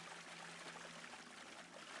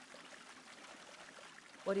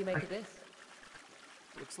 What do you make of this?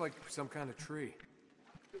 Looks like some kind of tree.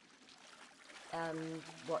 And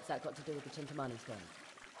what's that got to do with the Chintamani stone?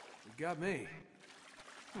 You got me.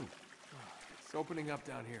 It's opening up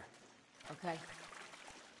down here. Okay.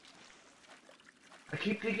 I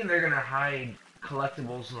keep thinking they're gonna hide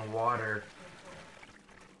collectibles in the water.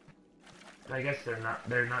 I guess they're not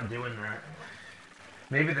doing that.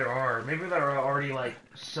 Maybe there are. Maybe there are already like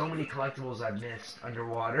so many collectibles I've missed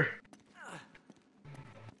underwater.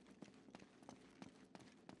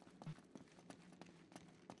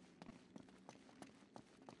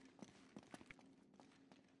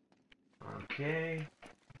 Okay.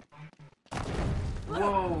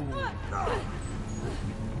 Whoa!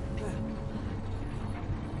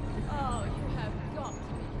 Oh, you have got to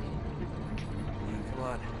be kidding. Come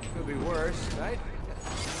on. Could be worse, right?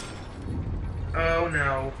 Oh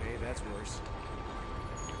no. Okay, that's worse.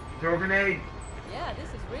 Throw a grenade! Yeah, this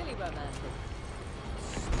is really romantic.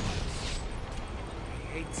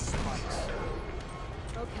 I hate spikes.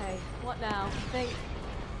 Okay, what now? Think.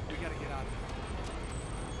 We gotta get out of here.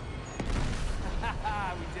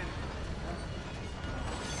 Haha, we did it.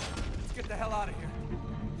 Let's get the hell out of here.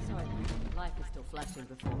 Sorry, life is still flashing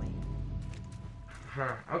before me.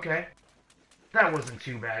 Huh, okay. That wasn't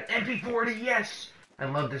too bad. MP40, yes! I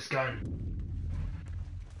love this gun.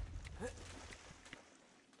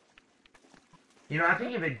 You know, I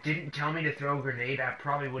think if it didn't tell me to throw a grenade, I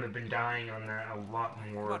probably would have been dying on that a lot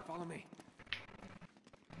Come more. on, follow me.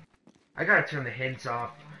 I gotta turn the hints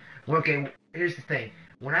off. Well, okay, here's the thing.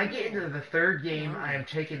 When I get into the third game, I am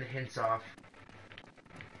taking the hints off.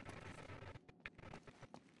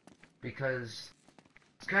 Because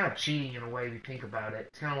it's kind of cheating in a way if you think about it.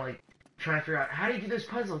 It's kind of like trying to figure out, how do you do this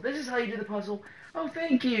puzzle? This is how you do the puzzle. Oh,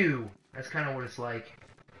 thank you! That's kind of what it's like.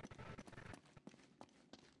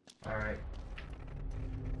 Alright.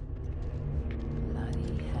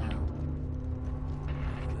 Bloody hell.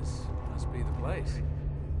 This must be the place.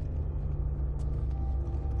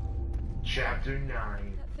 Chapter 9.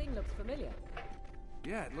 That thing looks familiar.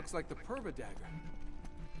 Yeah, it looks like the Perva dagger.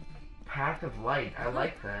 Path of Light. I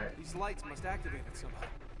like that. These lights must activate it somehow.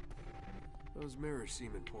 Those mirrors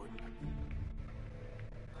seem important.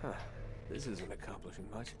 Huh. This isn't accomplishing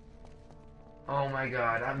much. Oh my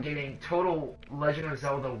god, I'm getting total Legend of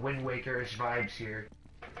Zelda Wind Waker-ish vibes here.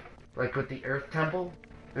 Like with the Earth Temple,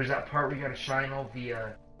 there's that part where you gotta shine all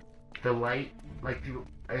the light, like through,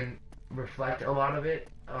 and reflect a lot of it.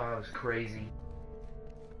 Oh, it was crazy.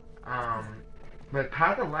 But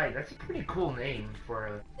Path of Light, that's a pretty cool name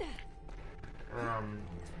for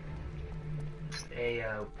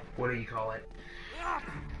what do you call it?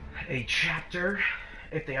 A chapter,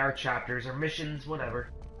 if they are chapters, or missions,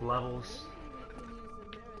 whatever, levels. Maybe we can use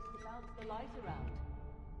the mirrors to bounce the light around.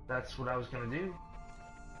 That's what I was gonna do.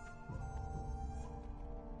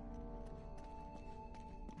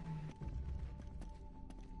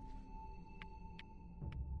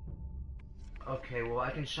 Okay, well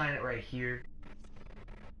I can shine it right here.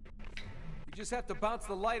 You just have to bounce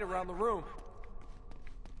the light around the room.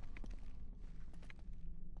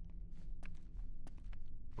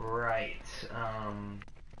 Right.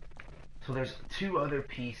 So there's two other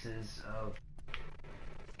pieces of.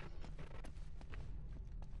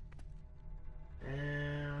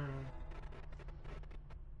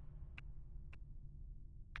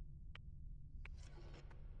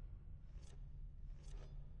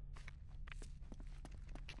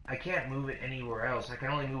 I can't move it anywhere else. I can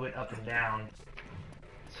only move it up and down.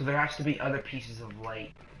 So there has to be other pieces of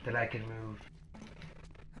light that I can move.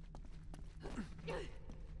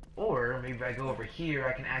 Or maybe if I go over here,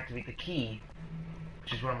 I can activate the key,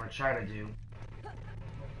 which is what I'm going to try to do.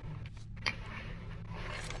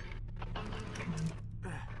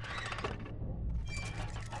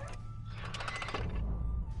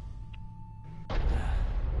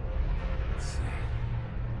 Let's see.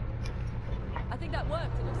 I think that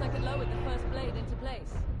worked. It looks like it lowered the first blade into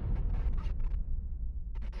place.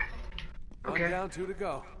 Okay. One down, two to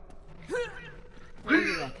go. What do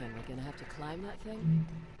you reckon? We're gonna have to climb that thing?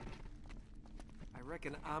 I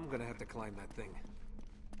reckon I'm gonna have to climb that thing.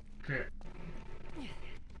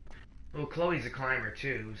 Well, Chloe's a climber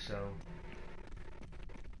too, so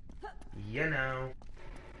you know.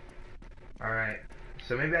 Alright,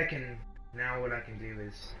 so maybe I can, now what I can do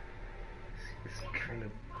is kind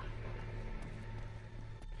of,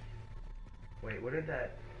 wait, what did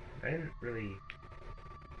that, I didn't really,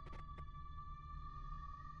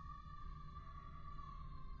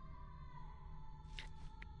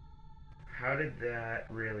 how did that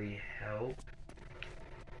really help?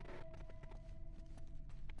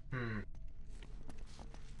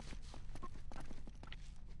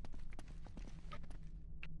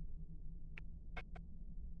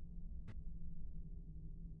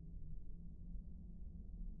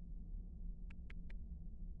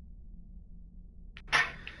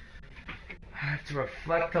 I have to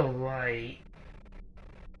reflect the light.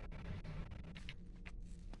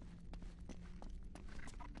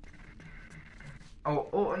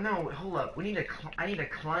 Oh, no, hold up. We need to, I need to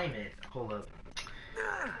climb it. Hold up.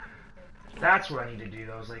 That's what I need to do.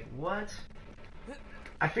 I was like, what?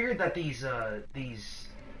 I figured that the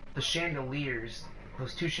chandeliers,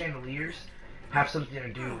 those two chandeliers, have something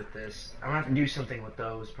to do with this. I'm gonna have to do something with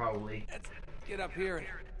those, probably. Let's get up here and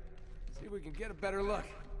see if we can get a better look.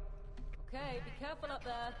 Okay, be careful up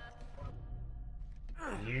there.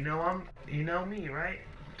 You know me, right?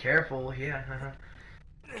 Careful, yeah.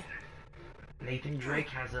 Nathan Drake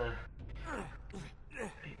has a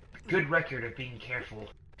good record of being careful.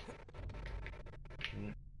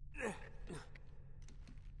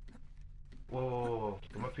 Whoa,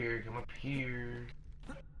 come up here, come up here.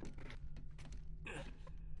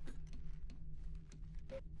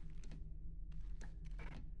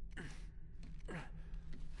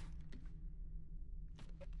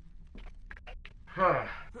 Huh.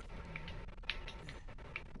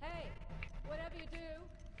 Hey, whatever you do,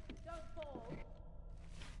 don't fall.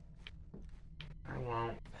 I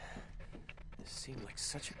won't. This seemed like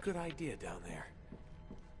such a good idea down there.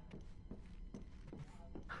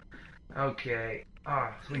 Okay.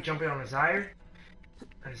 So we jump in on his eye?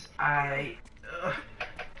 As I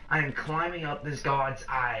am climbing up this god's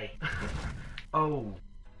eye. Oh.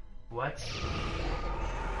 What?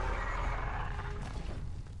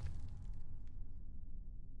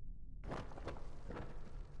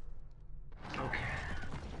 Okay.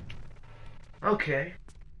 Okay.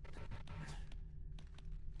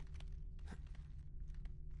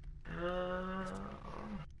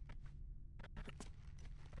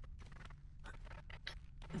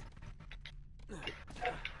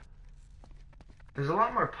 There's a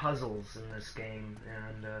lot more puzzles in this game,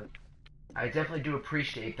 and I definitely do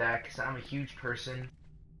appreciate that, because I'm a huge person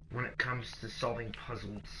when it comes to solving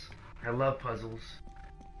puzzles. I love puzzles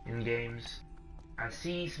in games. I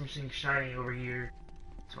see something shiny over here,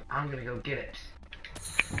 so I'm gonna go get it.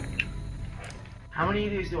 How many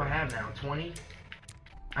of these do I have now? 20?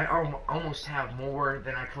 I almost have more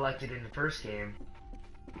than I collected in the first game.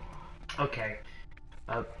 Okay.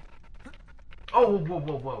 Oh,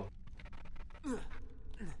 whoa. There's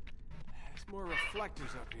more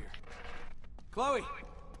reflectors up here. Chloe,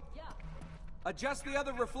 Yeah, adjust the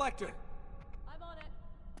other reflector. I'm on it.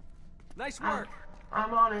 Nice work.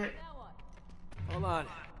 I'm on it. Now what? Hold on.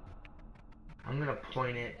 I'm gonna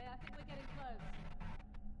point it Okay, I think we're getting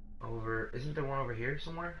close. over. Isn't there one over here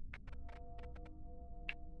somewhere?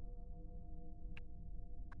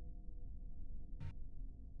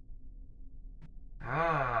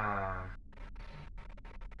 Ah.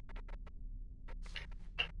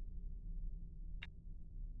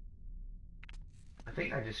 I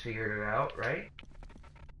think I just figured it out, right?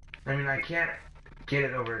 I mean, I can't get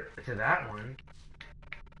it over to that one.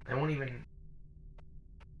 I won't even...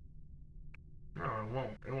 No, it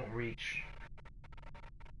won't. It won't reach.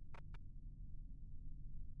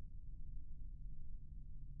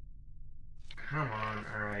 Come on,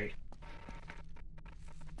 alright.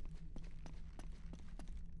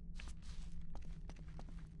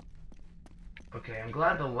 Okay, I'm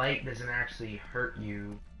glad the light doesn't actually hurt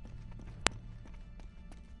you.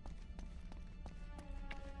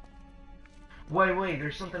 Wait,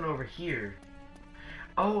 there's something over here.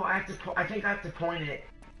 Oh, I have to I think I have to point it.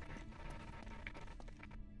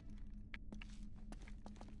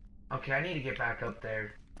 Okay, I need to get back up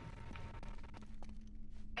there.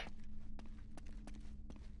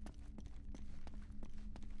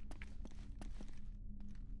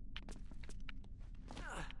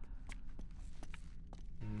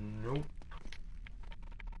 Nope.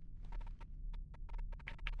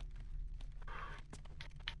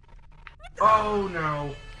 Oh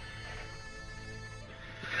no.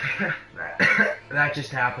 That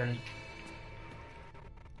just happened.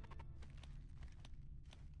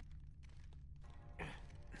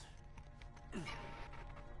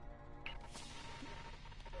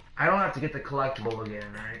 I don't have to get the collectible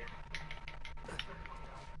again, right?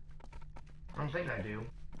 I don't think I do.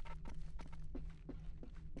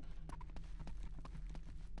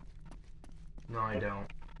 No, I don't.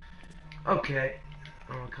 Okay.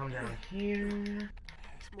 I'm gonna come down here. There's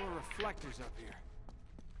more reflectors up here.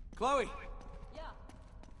 Chloe, Yeah,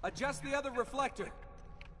 adjust the other reflector.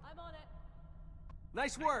 I'm on it.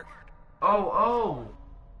 Nice work. Oh.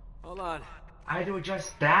 Hold on. I had to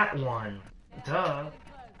adjust that one. Duh. Getting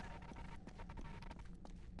close.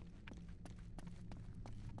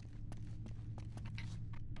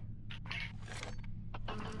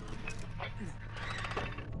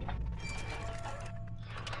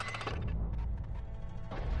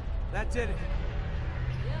 That did it.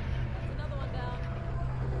 Yep, that's another one down.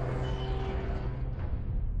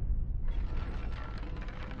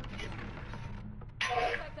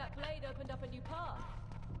 opened up a new path.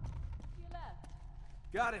 To your left.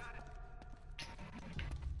 Got it.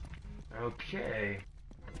 Okay.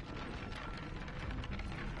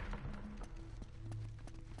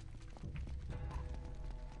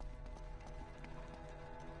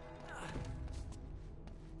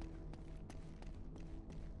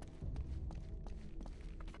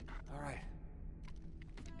 All right.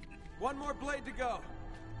 One more blade to go.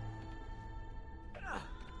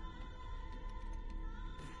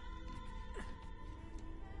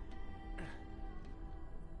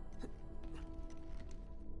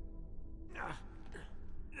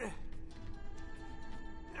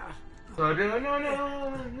 Oh,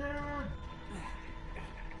 no.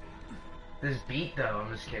 This beat though,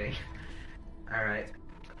 I'm just kidding. Alright.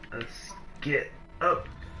 Let's get up.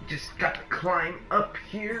 Just gotta climb up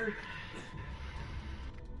here.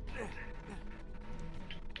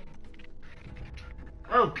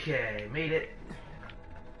 Okay, made it.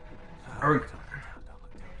 Are we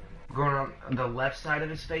going on the left side of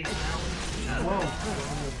his face now? Whoa.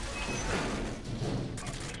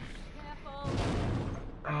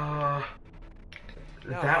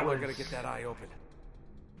 Now That we're was gonna get that eye open.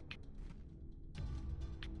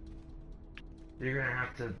 You're gonna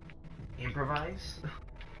have to improvise?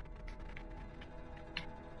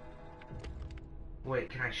 Wait,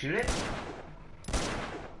 can I shoot it?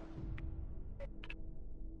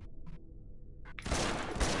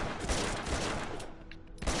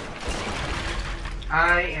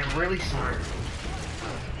 I am really smart.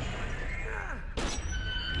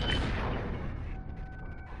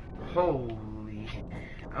 Holy.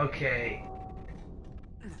 Okay.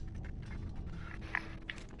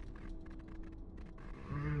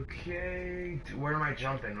 Okay. Where am I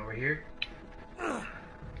jumping? Over here?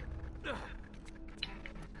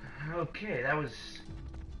 Okay, that was...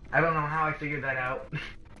 I don't know how I figured that out.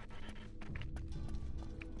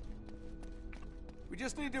 We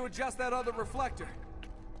just need to adjust that other reflector.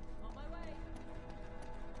 On my way.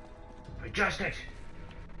 Adjust it!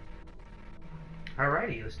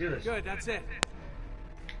 Alrighty, let's do this. Good, that's it.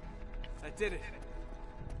 I did it.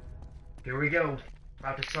 Here we go.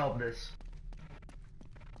 About to solve this.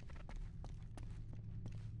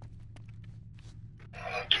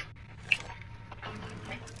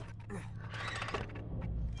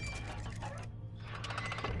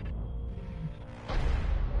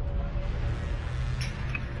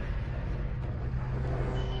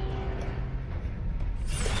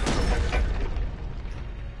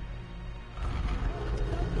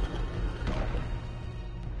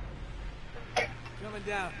 Coming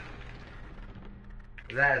down.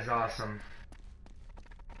 That is awesome.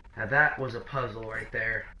 Now that was a puzzle right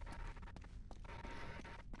there.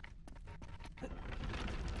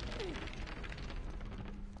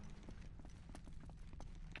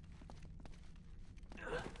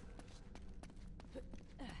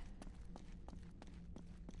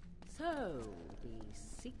 So, the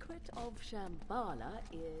secret of Shambhala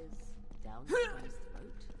is down this guy's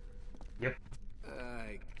throat? Yep,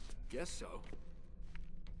 I guess so.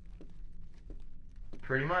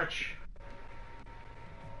 pretty much.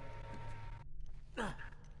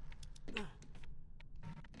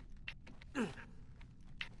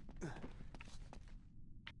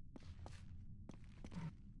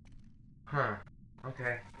 Huh.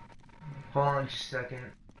 Okay. Hold on just a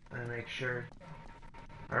second. Let me make sure.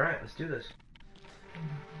 Alright, let's do this.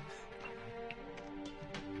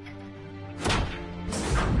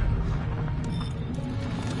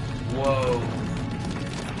 Whoa.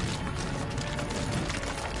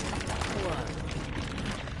 Whoa.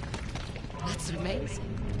 That's amazing.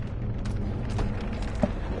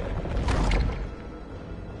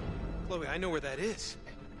 Chloe, I know where that is.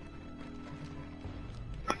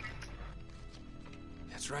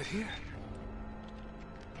 It's right here.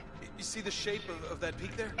 You see the shape of that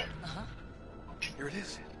peak there? Uh-huh. Here it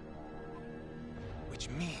is. Which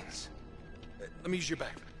means... let me use your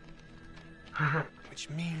back. Which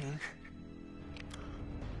means...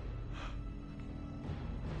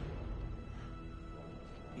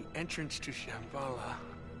 the entrance to Shambhala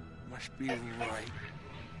must be right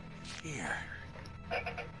here.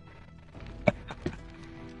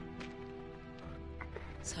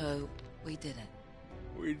 So, we did it.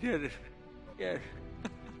 We did it. Yes.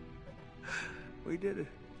 We did it.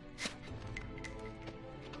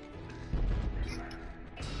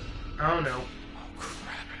 Oh no. Oh,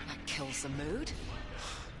 crap. That kills the mood.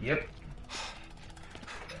 Yep.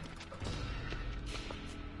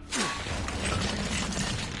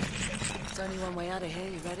 There's only one way out of here,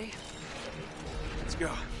 you ready? Let's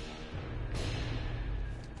go.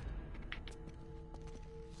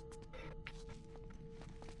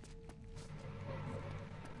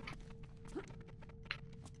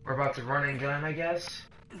 We're about to run and gun, I guess.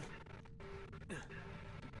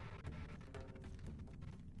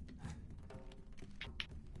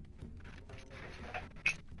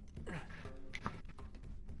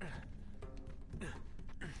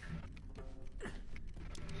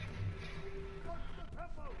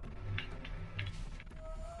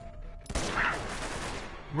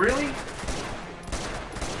 Really?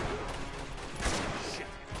 Shit.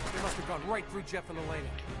 They must have gone right through Jeff and Elena.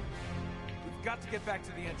 We've got to get back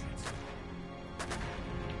to the entrance.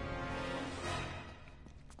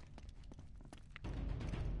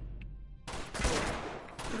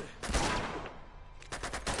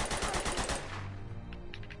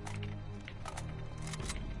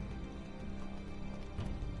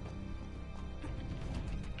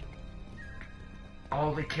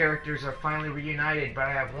 All the characters are finally reunited, but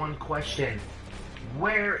I have one question.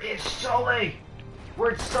 Where is Sully?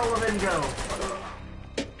 Where'd Sullivan go?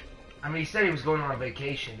 I mean, he said he was going on a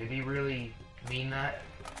vacation. Did he really mean that?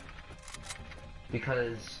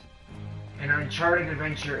 Because an Uncharted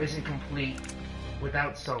adventure isn't complete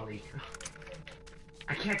without Sully.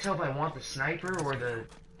 I can't tell if I want the sniper or the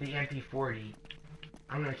MP40.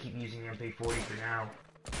 I'm gonna keep using the MP40 for now.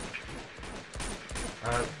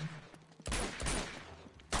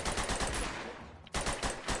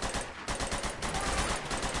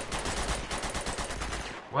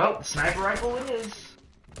 Well, the sniper rifle it is.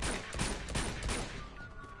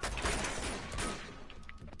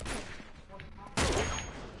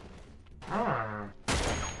 Ah.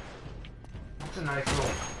 That's a nice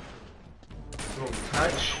little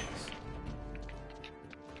touch.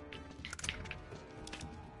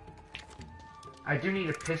 I do need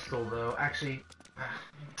a pistol though. Actually,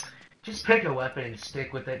 just pick a weapon and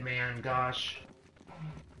stick with it, man. Gosh.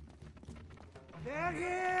 They're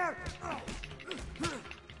here!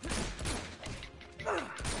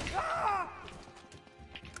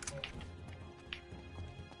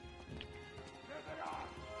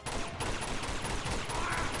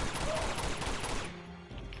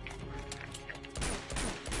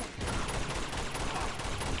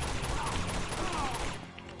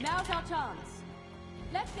 Now's our chance.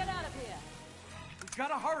 Let's get out of here. We've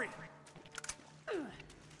gotta hurry!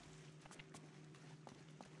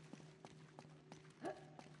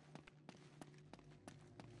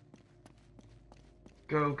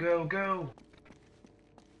 Go, go, go!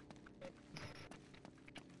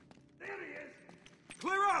 There he is!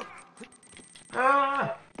 Clear out!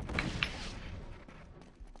 Ah!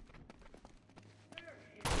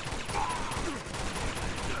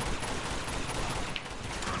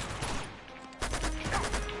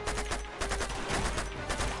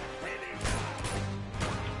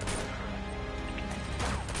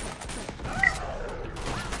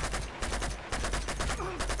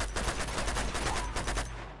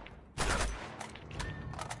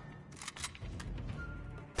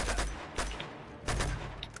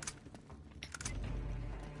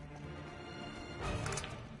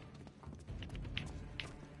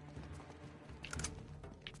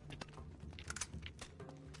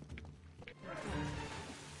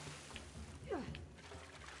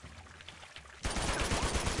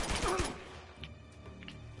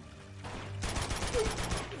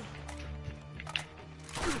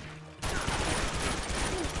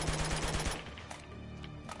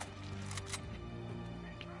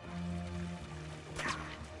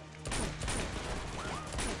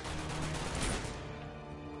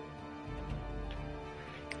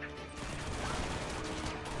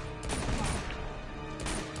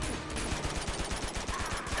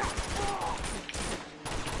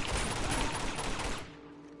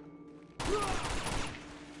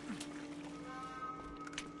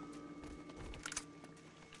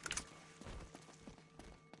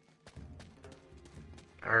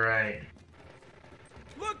 Alright.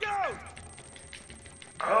 Look out!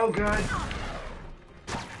 Oh god!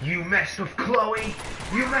 You messed with Chloe!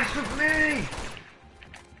 You messed with me!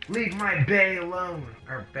 Leave my bae alone!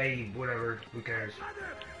 Or babe, whatever. Who cares?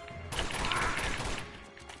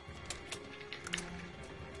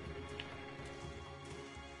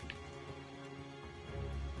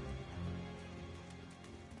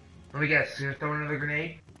 Let me guess, gonna throw another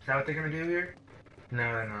grenade? Is that what they're gonna do here? No,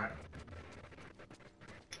 they're not.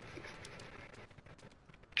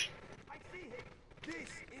 This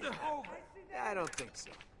is over. I don't think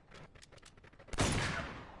so.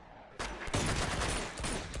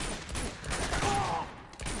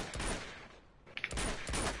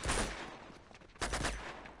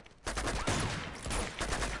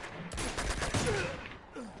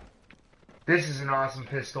 This is an awesome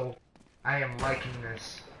pistol. I am liking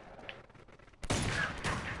this.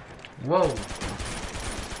 Whoa.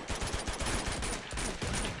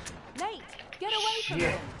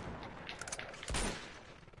 shit.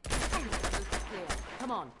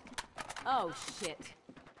 Come on. Oh, shit.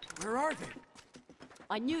 Where are they?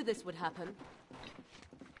 I knew this would happen.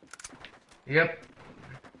 Yep.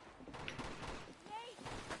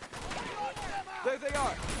 There they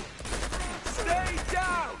are! Stay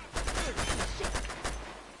down!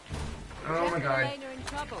 Oh my god. Jeff and Elaine are in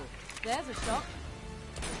trouble. There's a shock.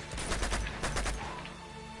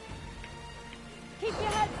 Keep your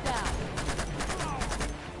heads down.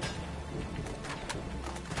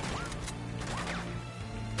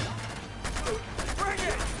 Bring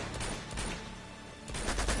it!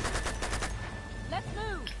 Let's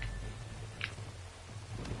move.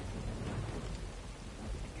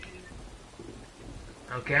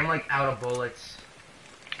 Okay, I'm like out of bullets.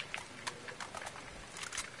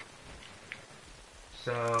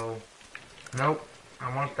 So, nope,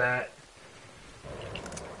 I want that.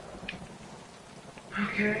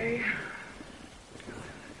 Okay.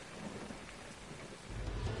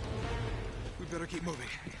 We better keep moving.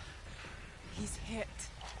 He's hit.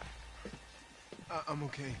 I'm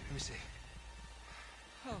okay. Let me see.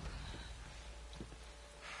 Oh. All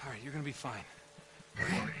right, you're gonna be fine.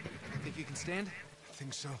 Think you can stand? I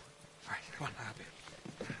think so. All right, come on, hop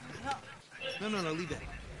in. No, leave that.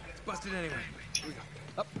 It's busted anyway. Here we go.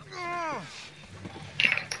 Up.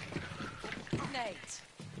 Nate.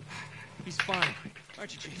 He's fine.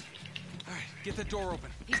 Aren't you, Chief? All right, get the door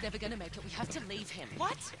open. He's never gonna make it. We have to leave him.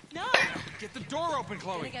 What? No! Get the door open,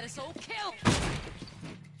 Gonna Chloe. get us all killed. Come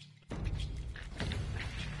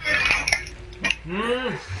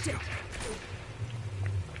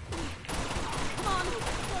on. Go,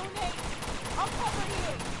 Nate. I'll cover you.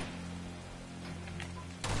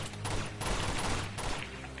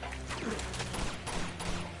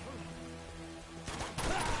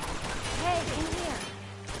 Hey, in here.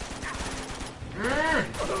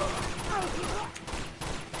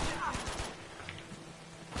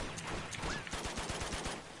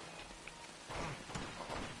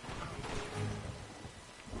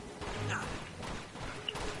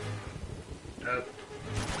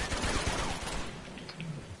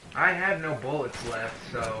 I have no bullets left,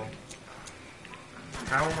 so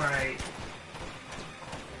how am I?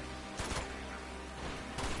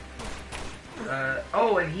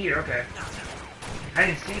 Oh, in here, okay. I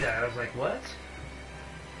didn't see that. I was like, what?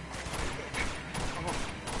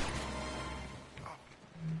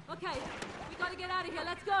 Okay, we gotta get out of here.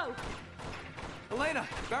 Let's go. Elena,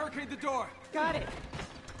 barricade the door. Got it.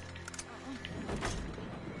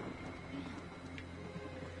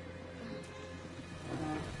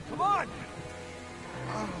 Come on!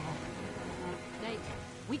 Nate,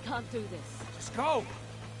 we can't do this. Just go!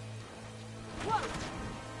 What?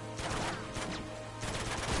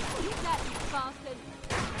 Keep that, you bastard.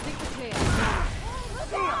 Think we're clear.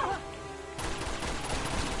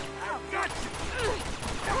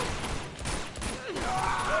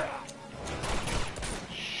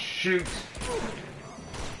 Shoot.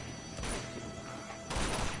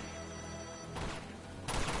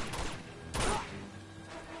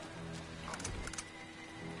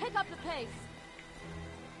 Pick up the pace.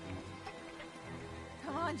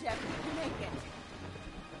 Come on, Jeff. You can make it.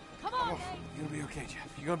 Come on, Nate. You're gonna be okay, Jeff.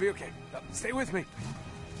 You're gonna be okay. Stay with me.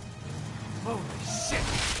 Holy shit!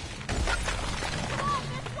 Come on,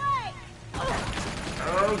 this way.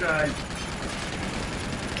 Oh god.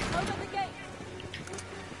 Open the gate.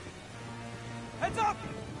 Heads up!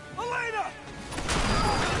 Elena!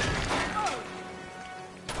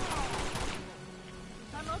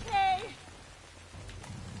 I'm okay.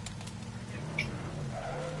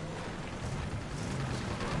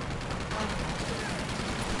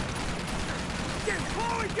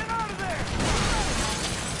 Chloe, get out of there!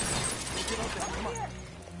 Get up there, come on.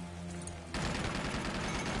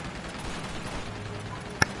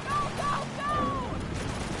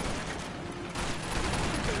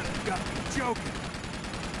 You gotta be joking.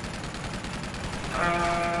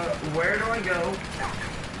 Where do I go?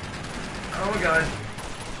 Oh my god.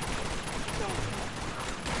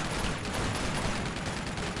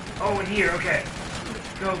 Oh, in here, okay.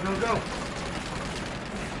 Go, go, go.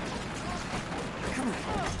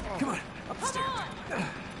 Come on, up the stairs.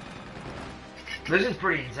 This is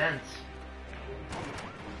pretty intense.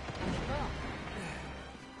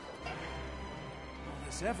 All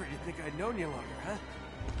this effort, you'd think I'd known you longer, huh?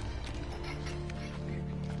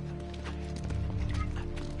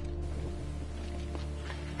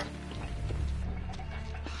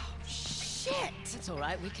 Shit! It's all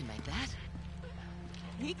right. We can make that.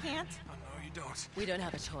 He can't. Oh, no, you don't. We don't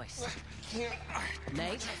have a choice. Can't.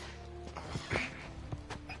 Nate?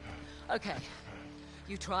 Okay.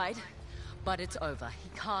 You tried, But it's over. He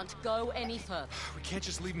can't go any further. We can't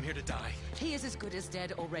just leave him here to die. He is as good as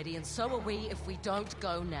dead already, and so are we if we don't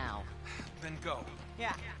go now. Then go.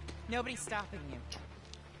 Yeah, nobody's stopping you.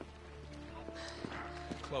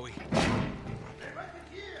 Chloe.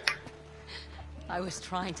 I was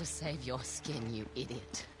trying to save your skin, you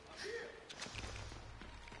idiot.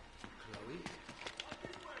 Chloe?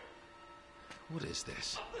 What is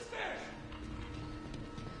this?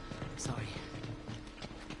 Sorry.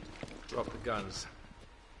 Drop the guns.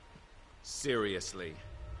 Seriously.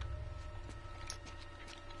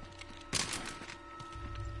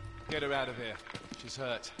 Get her out of here. She's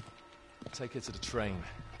hurt. Take her to the train.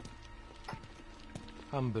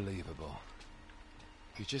 Unbelievable.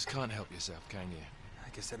 You just can't help yourself, can you? I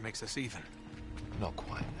guess that makes us even. Not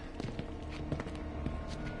quite.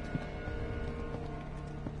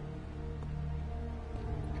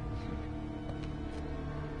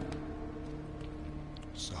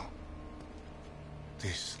 So,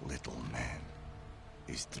 this little man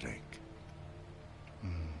is Drake.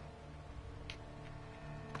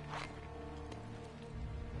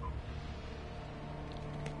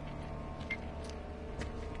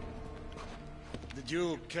 Did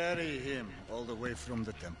you carry him all the way from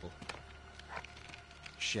the temple?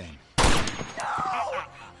 Shame.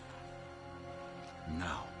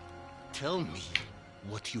 Now, tell me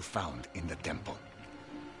what you found in the temple.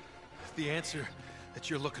 The answer that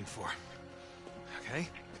you're looking for. Okay?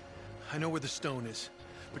 I know where the stone is,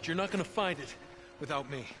 but you're not gonna find it without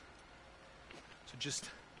me. So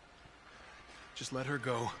just let her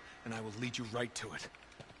go, and I will lead you right to it.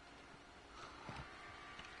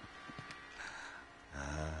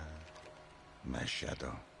 My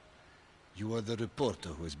shadow. You are the reporter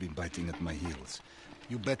who has been biting at my heels.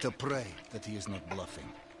 You better pray that he is not bluffing.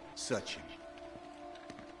 Search him.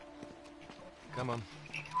 Come on.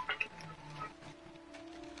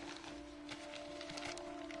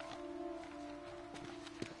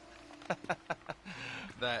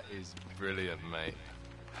 That is brilliant, mate.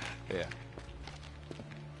 Here.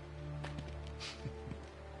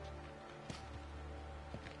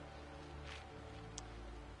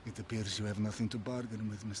 It appears you have nothing to bargain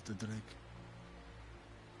with, Mr. Drake.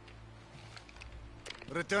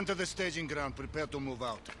 Return to the staging ground. Prepare to move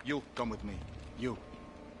out. You, come with me. You.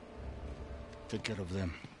 Take care of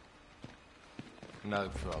them. No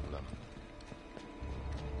problem.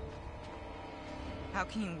 How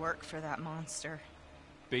can you work for that monster?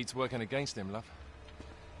 Beats working against him, love.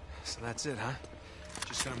 So that's it, huh?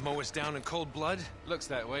 Just gonna mow us down in cold blood? Looks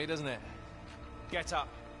that way, doesn't it? Get up.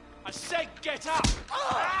 I said get up!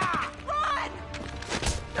 Run!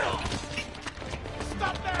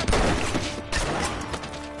 Stop there!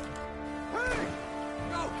 Hey!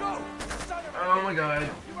 Go, go! Oh my god.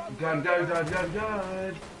 God.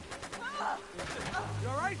 You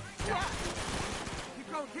alright? Yeah. Keep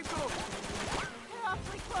going, keep going! We're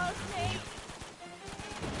awfully close, Nate.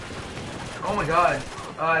 Oh my god.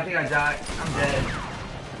 I think I died. I'm dead.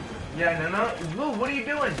 Yeah, no. Lou, what are you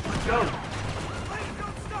doing? Go.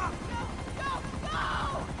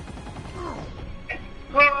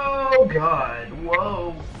 Oh god.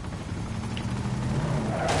 Whoa.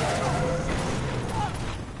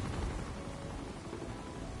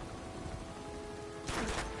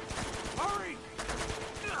 Hurry!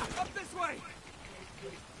 Up this way!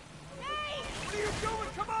 Nate! What are you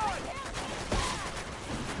doing? Come on!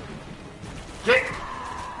 Get.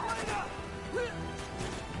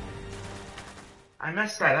 I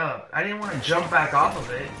messed that up. I didn't want to jump back off of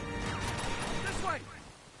it. This way!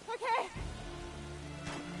 Okay.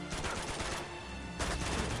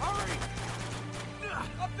 Hurry!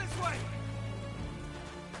 Up this way!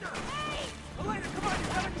 Elena, come on, you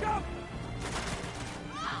gotta jump!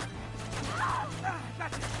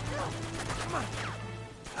 That's it! Come on!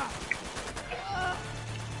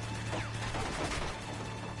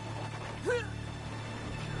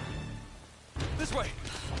 This way!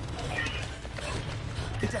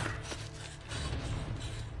 Get down!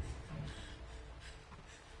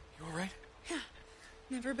 You alright? Yeah,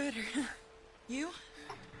 never better. You?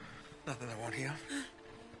 Nothing I won't heal.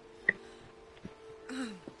 Okay.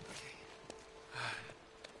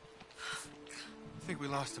 I think we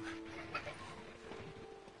lost him.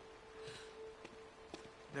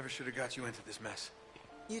 Never should have got you into this mess.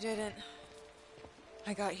 You didn't.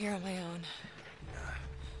 I got here on my own.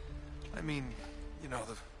 I mean, you know,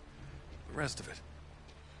 the rest of it.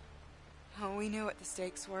 Oh, we knew what the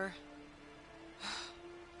stakes were.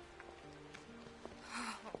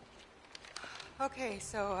 Okay,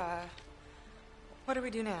 so, what do we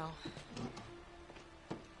do now?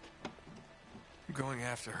 I'm going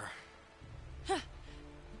after her. Of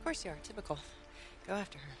course you are. Typical. Go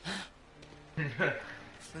after her.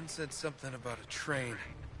 Flynn said something about a train.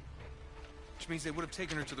 Which means they would have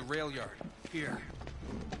taken her to the rail yard. Here.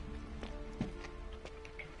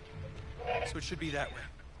 So it should be that way.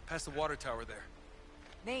 Past the water tower there.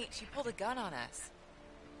 Nate, she pulled a gun on us.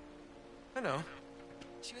 I know.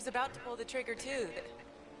 She was about to pull the trigger, too.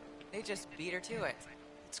 They just beat her to it.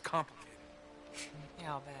 It's complicated.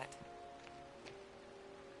 Yeah, I'll bet.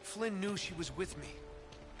 Flynn knew she was with me.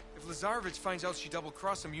 If Lazarevich finds out she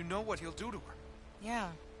double-crossed him, you know what he'll do to her. Yeah,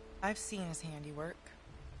 I've seen his handiwork.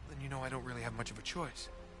 Then you know I don't really have much of a choice.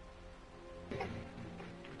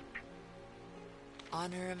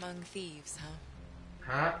 Honor among thieves, huh?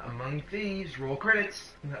 Huh? Among thieves. Roll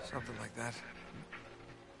credits. Something like that.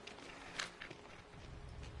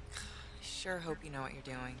 I sure hope you know what you're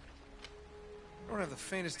doing. I don't have the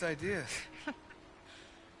faintest idea.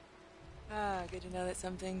 Good to know that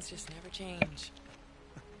some things just never change.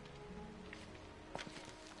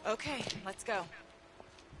 Okay, let's go.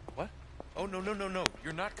 What? Oh, no.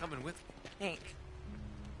 You're not coming with me. Nate,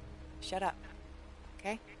 shut up,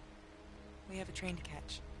 okay? We have a train to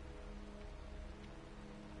catch.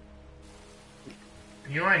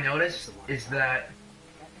 You know what I noticed is that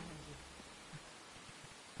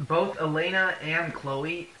both Elena and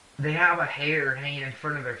Chloe, they have a hair hanging in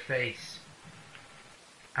front of their face.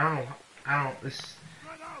 I'm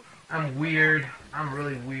weird. I'm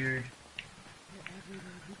really weird.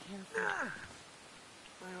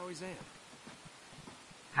 I always am.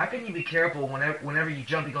 How can you be careful whenever you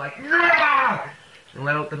jump, you go like, "Nah!" and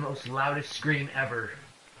let out the most loudest scream ever?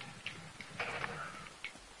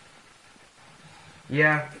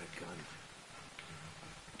 Yeah.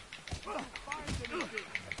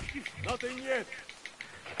 Nothing yet.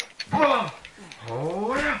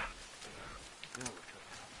 Oh yeah.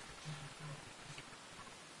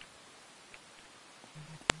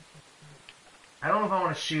 I don't know if I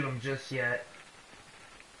want to shoot him just yet.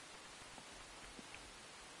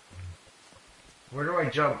 Where do I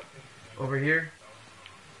jump? Over here?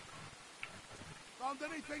 Found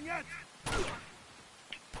anything yet?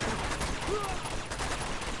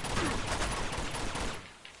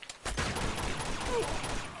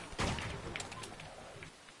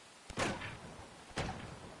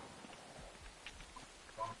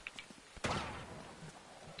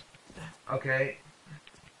 Okay.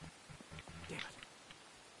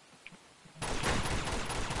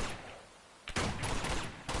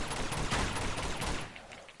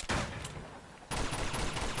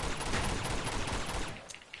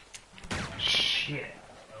 Shit.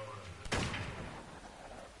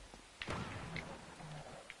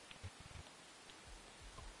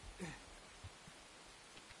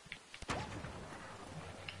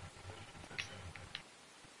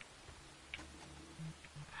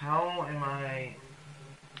 How am I...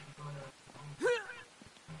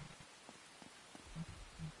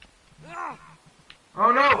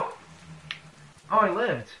 Oh no! Oh, I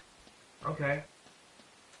lived. Okay.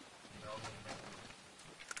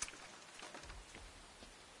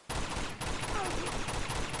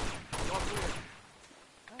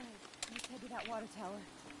 Alright, let's head to that water tower.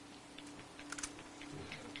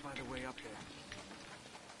 Find a way up there.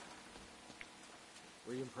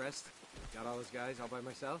 Were you impressed? Got all those guys all by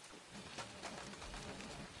myself?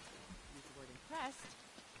 Use the word impressed.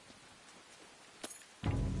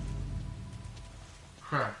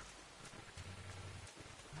 Huh.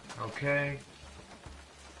 Okay.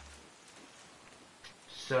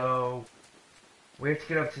 So, we have to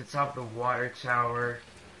get up to the top of the water tower.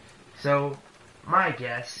 So, my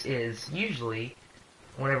guess is, usually,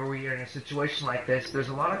 whenever we are in a situation like this, there's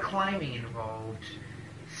a lot of climbing involved.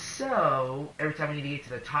 So, every time we need to get to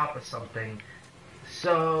the top of something,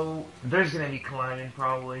 so, there's gonna be climbing,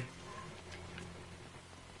 probably.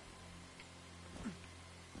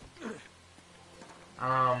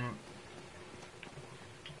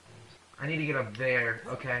 I need to get up there.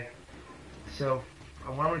 Okay. So,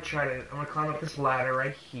 what I'm gonna climb up this ladder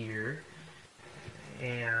right here.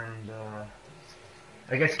 And,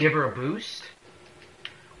 I guess give her a boost?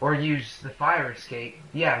 Or use the fire escape.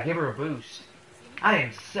 Yeah, give her a boost. I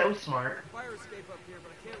am so smart. Fire escape up here,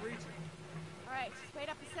 but I can't reach it. Alright, just wait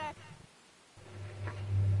up a sec.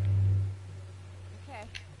 Okay.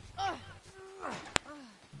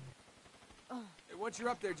 Hey, once you're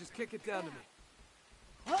up there, just kick it down to me.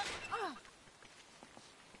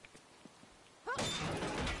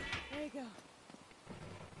 There you go.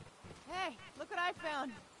 Hey, look what I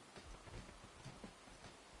found.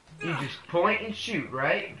 You just point and shoot,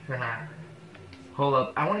 right? Hold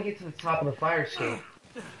up. I want to get to the top of the fire escape.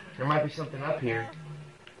 There might be something up here.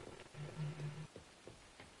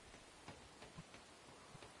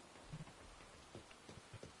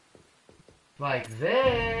 like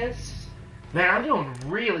this. Man, I'm doing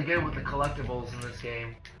really good with the collectibles in this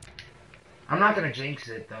game. I'm not gonna jinx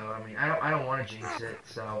it though. I mean, I don't want to jinx it.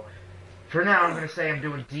 So, for now, I'm gonna say I'm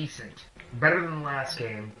doing decent, better than the last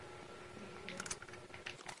game.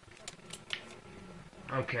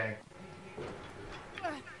 Okay.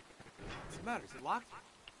 What's the matter? Is it locked?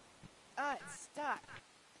 It's stuck.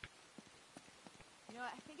 You know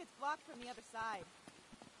what? I think it's blocked from the other side.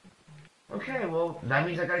 Okay, well, that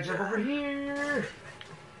means I gotta jump over here.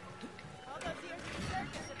 All those years in the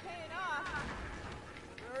circus are paying off.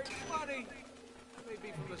 Very funny. I may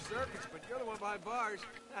be from the circus, but you're the one behind bars.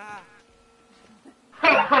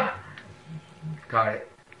 Got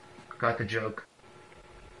it. Got the joke.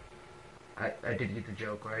 I did get the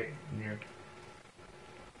joke, right? Yeah.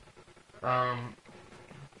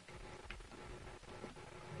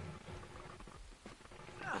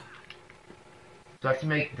 Do I have to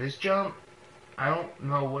make this jump? I don't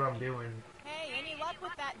know what I'm doing. Hey, any luck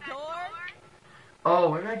with that door?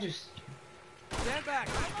 Oh, and I just... Stand back.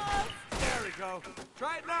 Almost. There we go.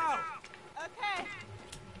 Try it now. Okay.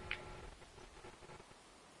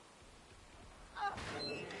 Oh.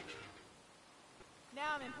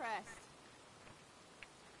 Now I'm impressed.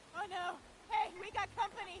 Oh no! Hey, we got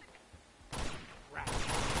company! Right. Nice!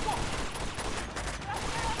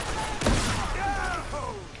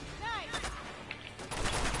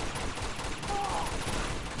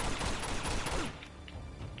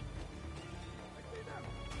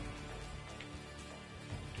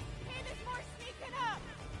 Hey, there's more sneaking up!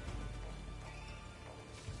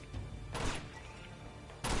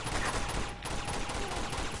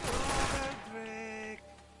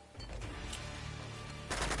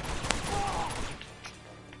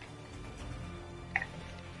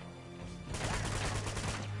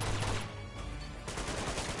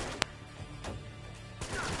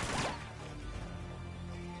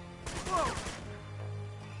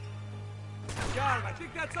 I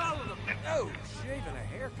think that's all of them. Oh, shaving a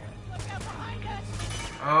haircut. Look out behind us!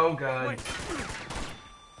 Oh, God. Wait.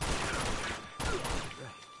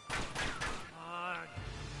 I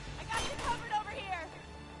got you covered over here!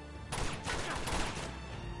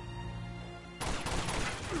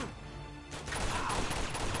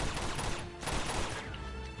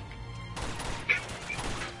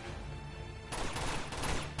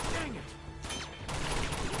 Dang it.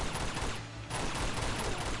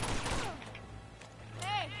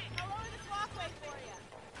 Hey, I'll lower this walkway for you.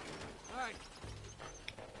 All right.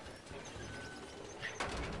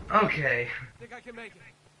 Okay. Think I can make it.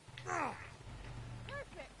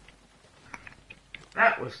 Perfect.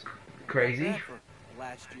 That was crazy. That for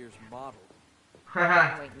last year's model.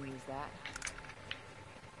 Haha. Wait and use that.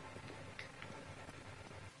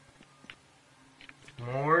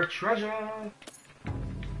 More treasure.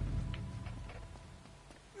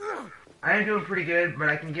 I am doing pretty good, but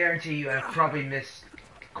I can guarantee you I've probably missed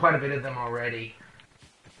quite a bit of them already.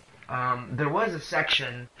 There was a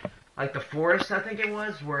section, like the forest I think it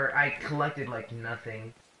was, where I collected like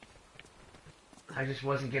nothing. I just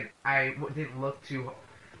wasn't getting, didn't look too,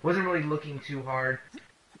 wasn't really looking too hard.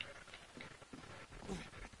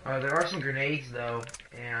 There are some grenades though,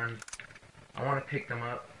 and I want to pick them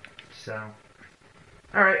up, so.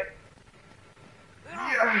 Alright.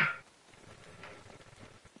 Yeah.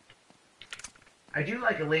 I do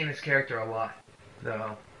like Elena's character a lot,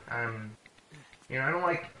 though. You know, I don't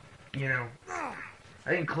like, you know, I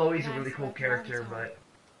think Chloe's a really cool character, but,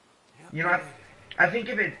 you know, I think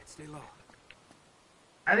if it, Stay low.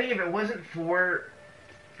 I think if it wasn't for,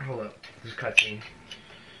 hold up, this cutscene.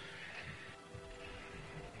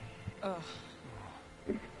 Ugh.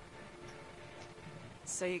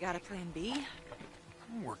 So you got a plan B?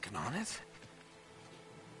 I'm working on it.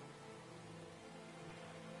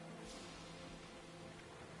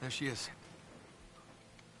 There she is.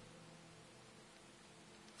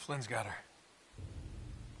 Flynn's got her.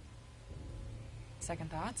 Second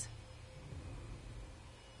thoughts?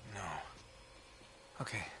 No.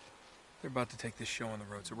 Okay. They're about to take this show on the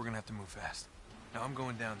road, so we're gonna have to move fast. Now I'm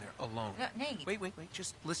going down there alone. Nate. Wait.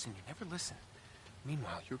 Just listen. You never listen.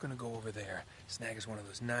 Meanwhile, you're gonna go over there, snag us one of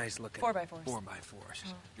those nice-looking 4x4s.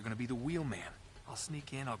 4x4s. You're gonna be the wheelman. I'll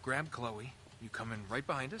sneak in. I'll grab Chloe. You come in right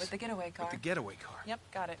behind us. With the getaway car. With the getaway car. Yep,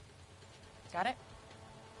 got it. Got it?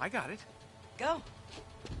 I got it. Go.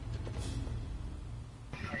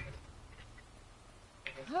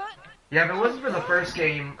 Yeah, if it wasn't for the first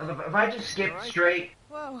game, if I just skipped straight,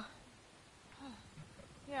 Whoa.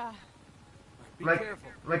 Yeah. Be like,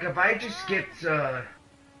 careful. like if I just skipped, I'll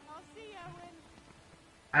see ya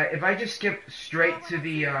when... if I just skipped straight to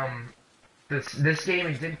the, this game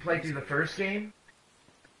and didn't play through the first game,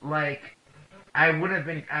 like, I wouldn't have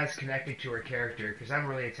been as connected to her character because I'm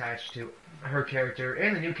really attached to her character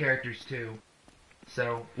and the new characters too.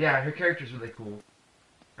 So yeah, her character's really cool.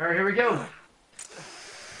 All right, here we go.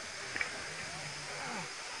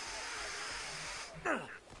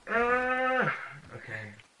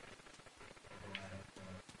 Okay.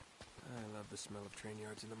 I love the smell of train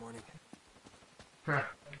yards in the morning. Huh.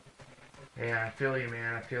 Yeah, I feel you,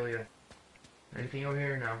 man. I feel you. Anything over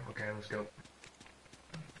here? No. Okay, let's go.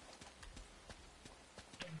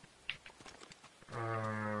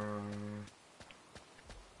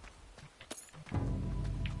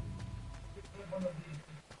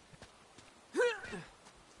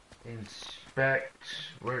 Inspect.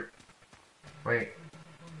 Where? Wait.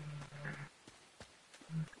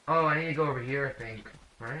 Oh, I need to go over here, I think.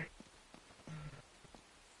 Right?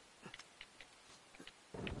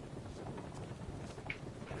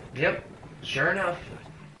 Yep. Sure enough.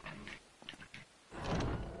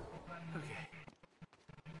 Okay.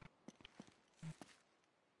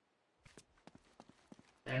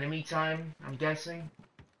 Enemy time, I'm guessing.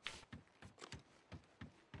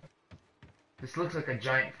 This looks like a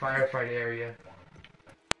giant firefight area.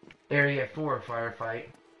 Area for a firefight.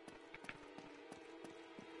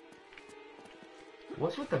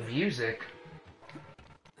 What's with the music?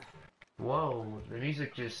 Whoa, the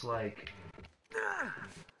music just like...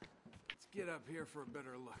 Let's get up here for a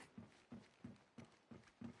better look.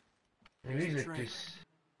 The music just...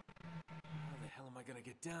 How the hell am I gonna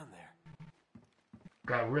get down there?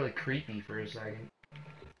 got really creepy for a second.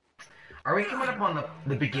 Are we coming up on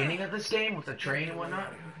the beginning of this game with the train and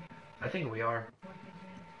whatnot? I think we are.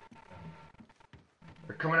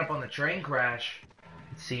 We're coming up on the train crash,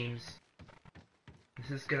 it seems.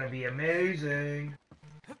 This is gonna be amazing.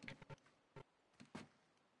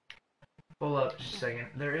 Hold up just a second.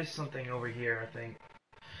 There is something over here, I think.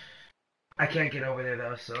 I can't get over there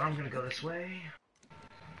though, so I'm gonna go this way.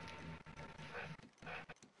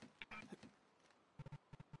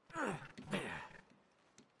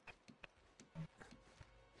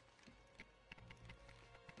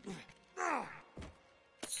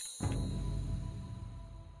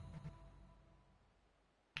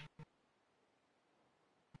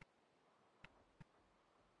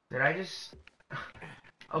 Did I just...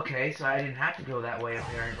 Okay, so I didn't have to go that way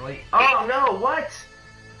apparently. Oh no, what?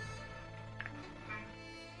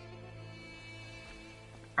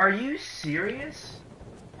 Are you serious?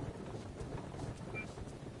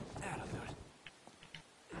 That'll do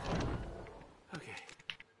it. Okay.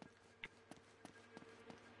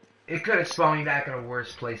 It could have spawned me back in a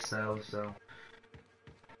worse place though, so...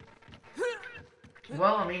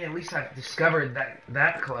 Well, I mean, at least I've discovered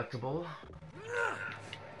that collectible.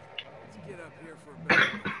 Let's get up here for a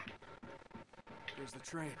better look. There's the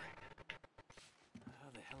train. How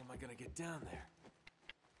the hell am I gonna get down there?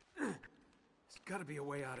 There's gotta be a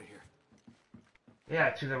way out of here.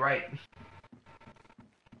 Yeah, to the right.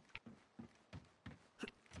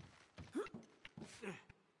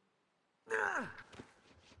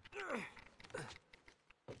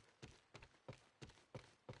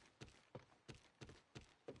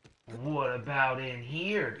 What about in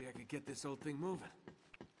here? Maybe I could get this old thing moving.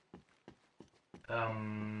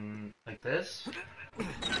 Like this?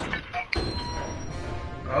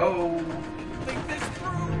 Oh! Think this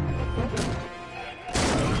through!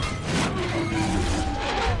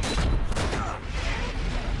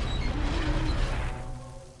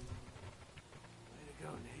 Way to go,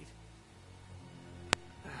 Nate.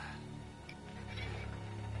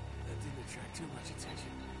 That didn't attract too much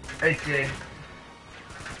attention. It did.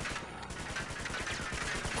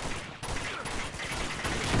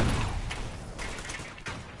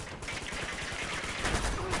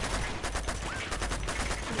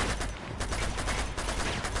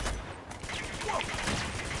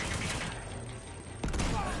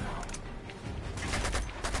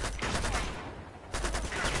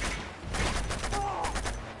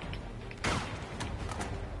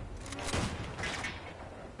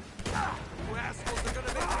 You assholes are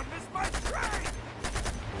gonna make me miss my train!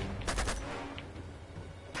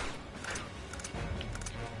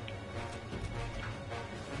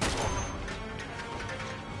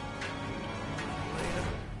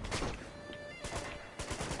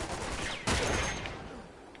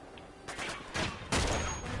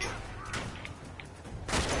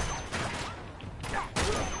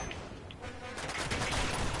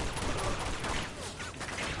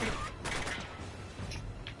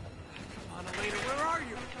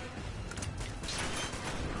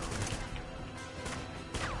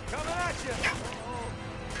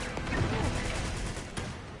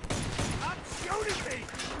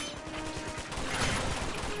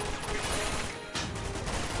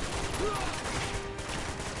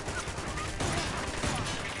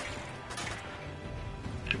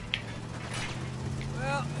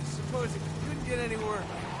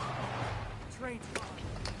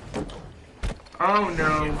 Oh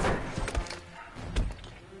no.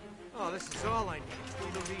 Oh, this is all I need.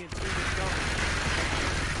 Tweedledee and Tweedledum.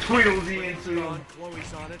 Tweedledee and Tweedledee Tweedledum.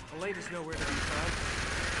 Chloe's on it. Elena's nowhere to be found.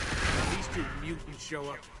 These two mutants show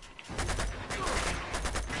up.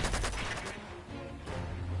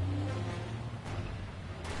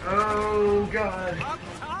 Oh god. Up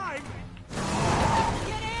time!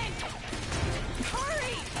 Get in!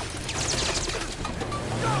 Hurry!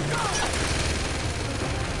 Go, go!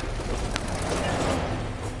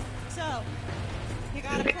 So, you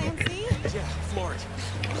got a plan C? Yeah, floor it.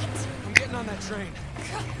 I'm getting on that train.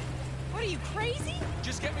 What are you, crazy?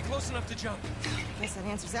 Just get me close enough to jump. Guess that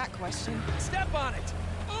answers that question. Step on it!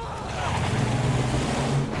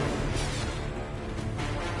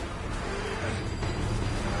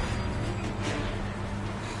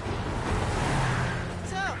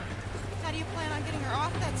 So, how do you plan on getting her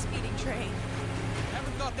off that speeding train?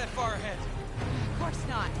 Haven't thought that far ahead. Of course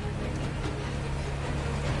not.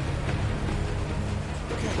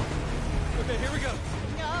 Okay, here we go.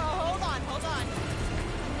 No, hold on, hold on.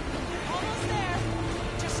 Almost there.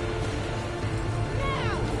 Just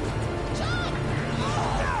now. Jump!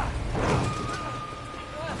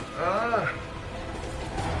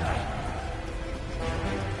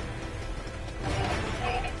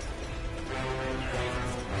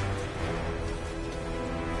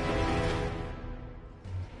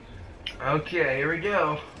 Okay, here we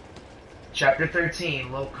go. Chapter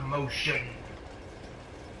 13, Locomotion.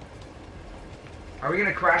 Are we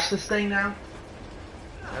gonna crash this thing now?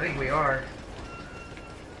 I think we are.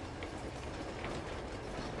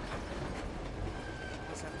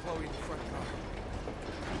 Let's have Chloe in the front car.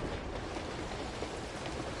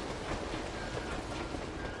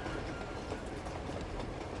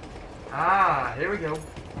 Ah, here we go.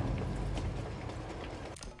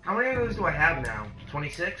 How many of those do I have now?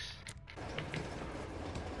 26?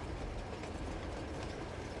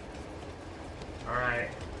 Alright.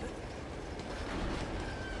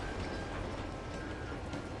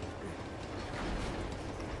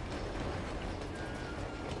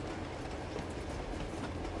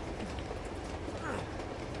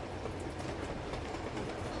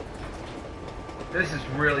 This is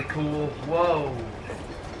really cool. Whoa.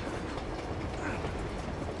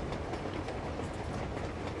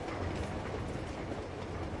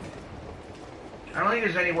 I don't think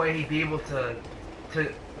there's any way he'd be able to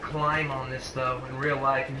climb on this though in real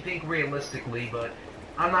life. You think realistically, but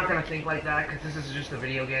I'm not gonna think like that because this is just a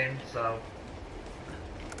video game. So.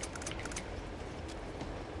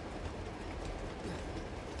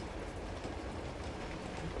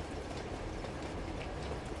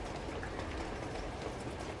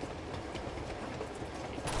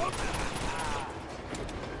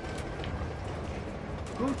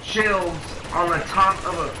 Who chills on the top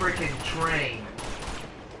of a freaking train?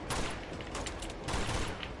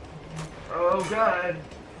 Oh god.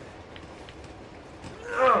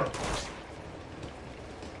 Oh.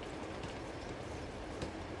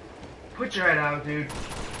 Put your head out, dude.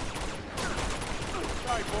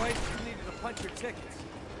 Sorry, boys. You needed to punch your tickets.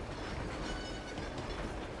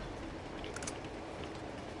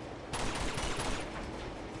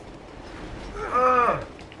 Ugh.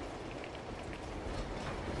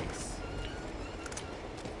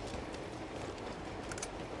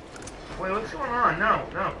 Wait, what's going on? No,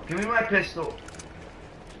 no. Give me my pistol.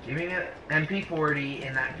 Give me the MP40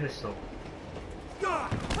 and that pistol.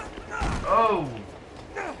 Oh!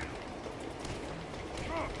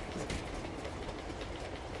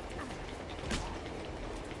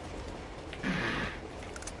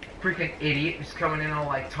 Freaking idiot is coming in all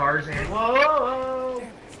like Tarzan. Whoa! Damn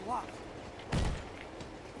it, it's locked.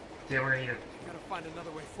 Damn, we're gonna need to. Gotta find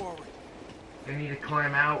another way forward. Gonna need to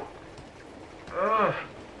climb out. Ugh.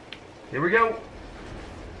 Here we go.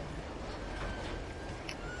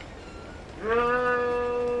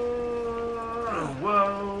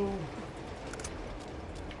 Whoa.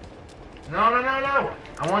 No, no, no, no.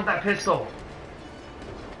 I want that pistol.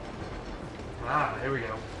 Ah, here we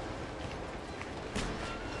go.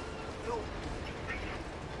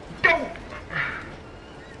 Go!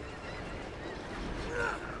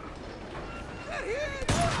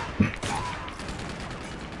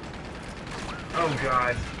 Oh,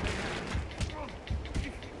 God.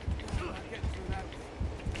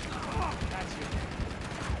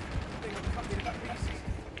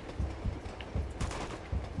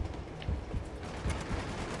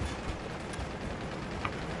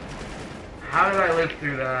 How did I live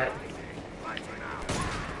through that?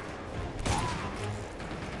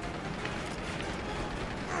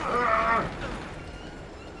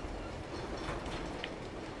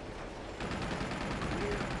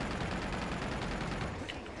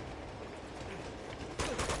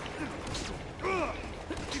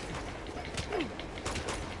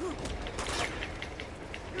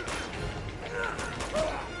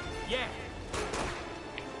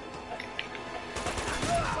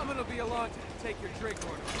 drink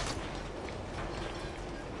order.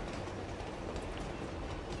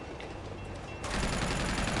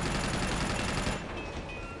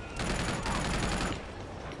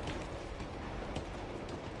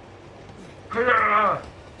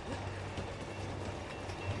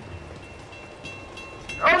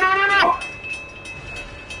 Oh, no, no, no!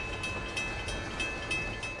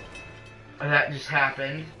 That just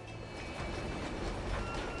happened.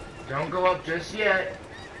 Don't go up just yet.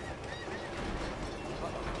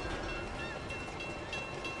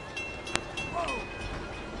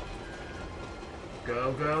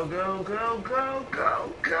 Go, go, go, go, go,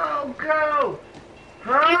 go, go, go!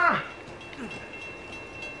 Huh?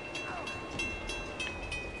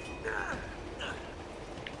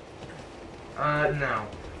 No.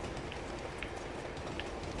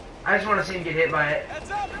 I just want to see him get hit by it.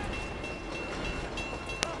 Heads up!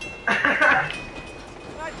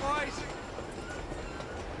 Night, boys!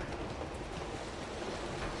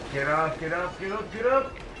 Get up, get up, get up, get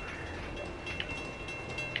up!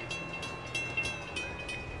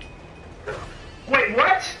 Wait,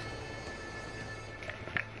 what?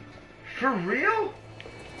 For real?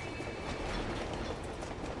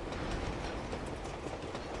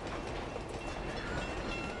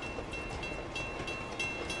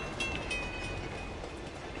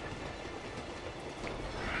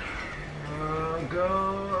 Go,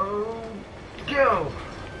 go!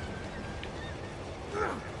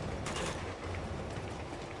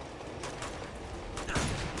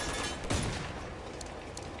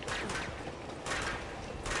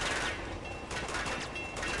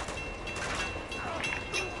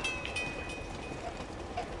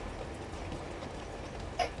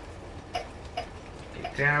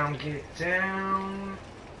 Get down, get down.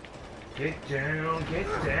 Get down, get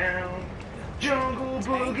down. Jungle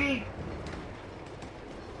Boogie!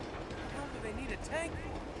 How do they need a tank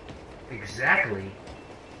for? Exactly.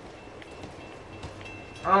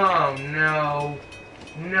 Oh no.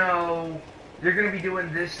 No. You're gonna be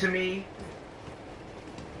doing this to me?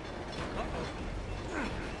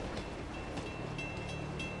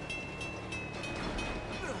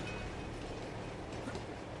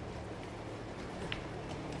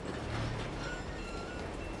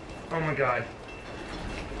 Oh my god.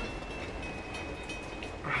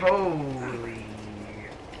 Holy.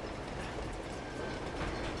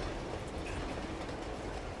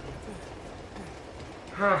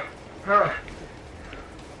 Huh. Huh.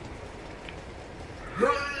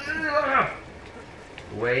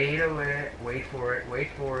 Wait a minute. Wait for it. Wait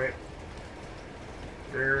for it.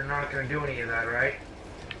 They're not gonna do any of that, right?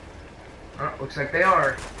 Oh, looks like they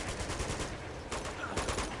are.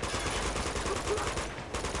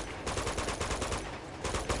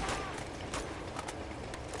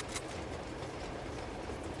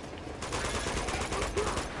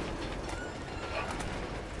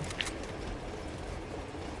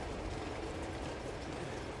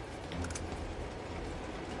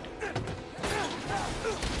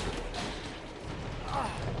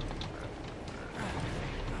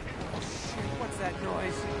 What's that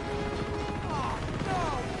noise? Oh, no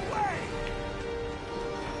way!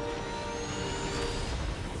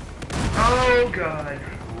 Oh god.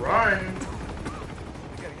 Run.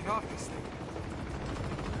 I gotta get off this thing.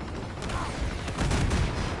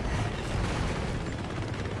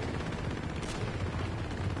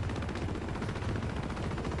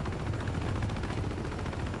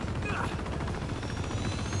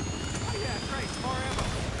 Oh yeah, great, more ammo.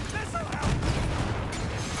 This'll help!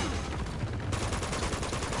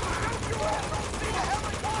 Don't you assholes see the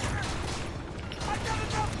helicopter? I got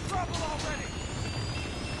enough trouble already!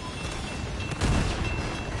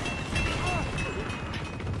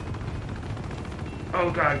 Oh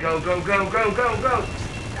god, go, go, go, go, go, go!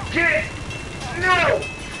 Get it! No!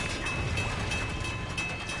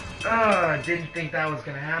 Didn't think that was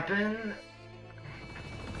gonna happen.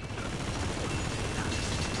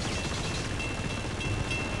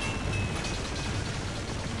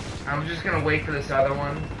 I'm just gonna wait for this other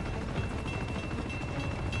one.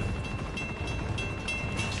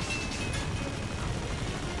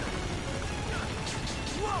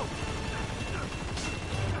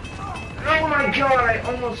 Oh my god, I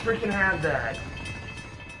almost freaking had that.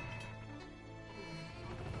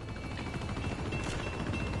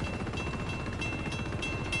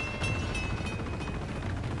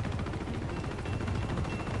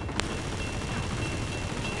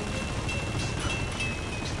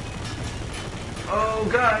 Oh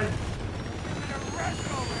god.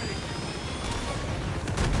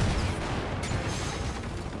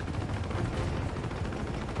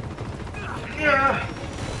 Yeah.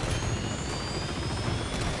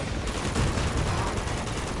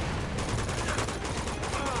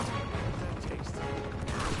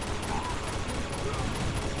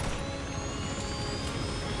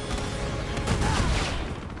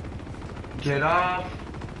 Get off!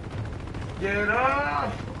 Get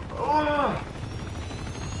off! Oh!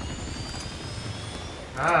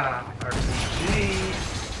 Ah, RPG.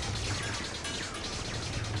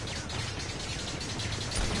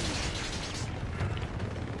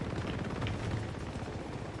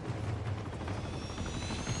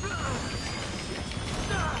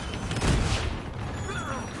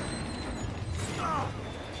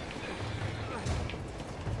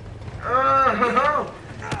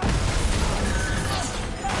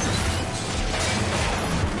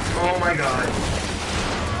 Oh my god.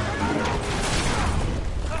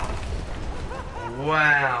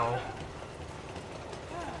 Wow.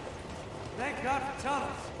 Thank God for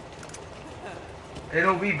tunnels.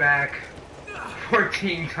 It'll be back.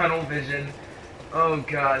 14 tunnel vision. Oh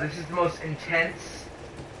god, this is the most intense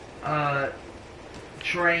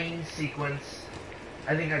train sequence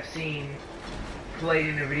I think I've seen played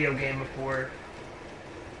in a video game before.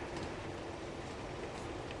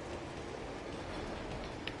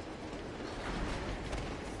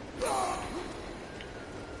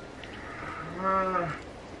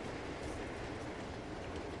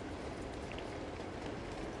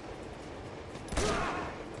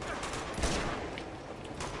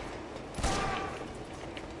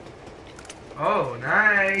 Oh,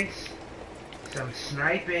 nice! Some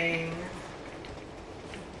sniping.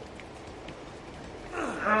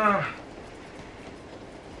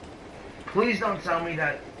 Please don't tell me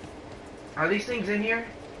that... Are these things in here?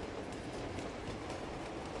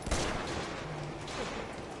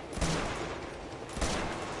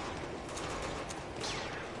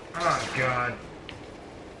 Oh, God.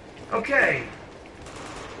 Okay.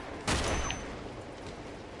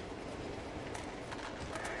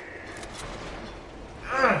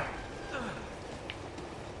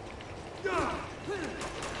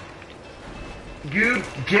 You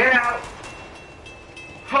get out!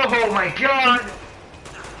 Oh my god!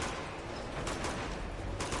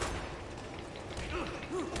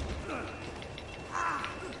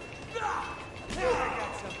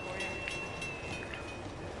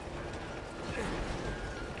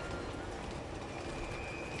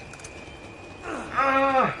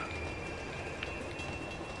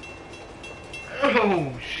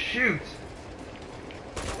 Oh shoot!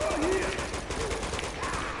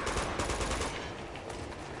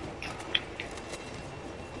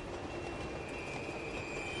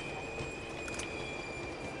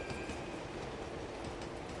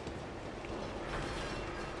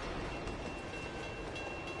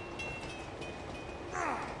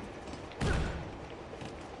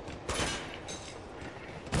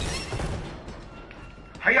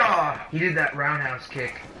 Hiya! He did that roundhouse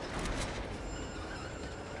kick.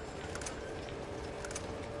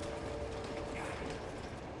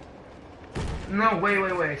 No, wait,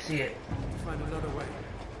 I see it. Find another way.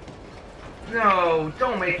 No,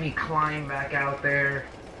 don't make me climb back out there.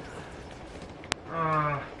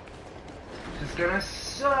 This is gonna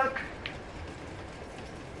suck.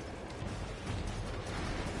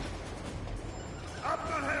 Up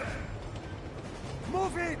ahead!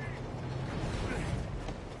 Move it!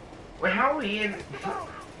 Wait, how are we in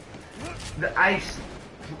the ice?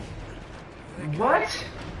 What?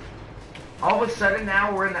 All of a sudden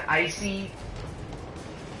now we're in the icy,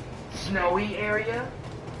 snowy area?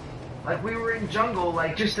 Like we were in jungle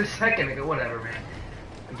like just a second ago. Whatever, man.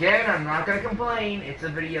 Again, I'm not gonna complain. It's a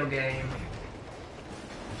video game.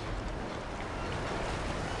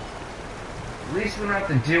 At least we don't have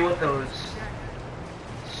to deal with those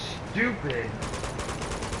stupid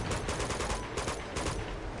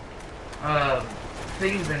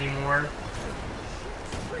things anymore.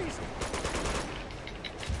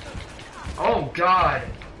 Oh god.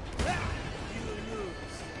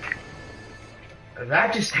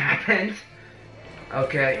 That just happened.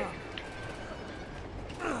 Okay.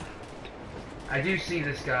 I do see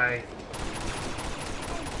this guy.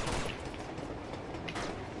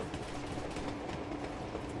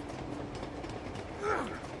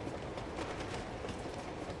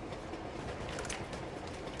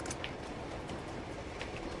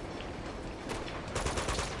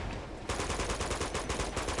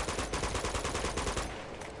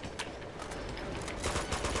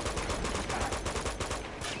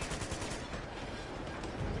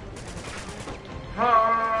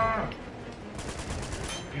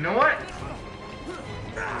 You know what?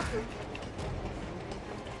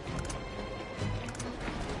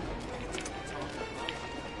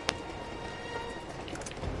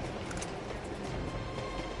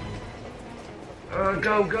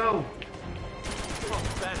 Go.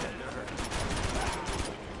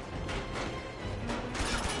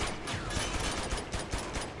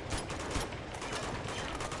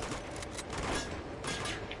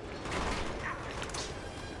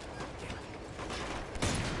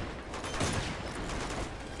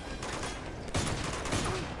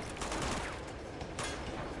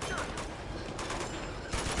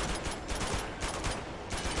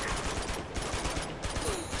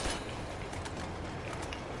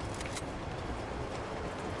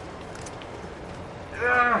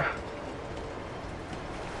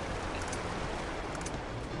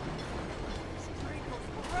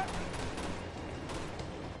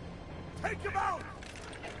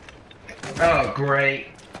 Oh, great.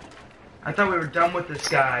 I thought we were done with this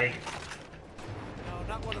guy. No,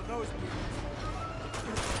 not one of those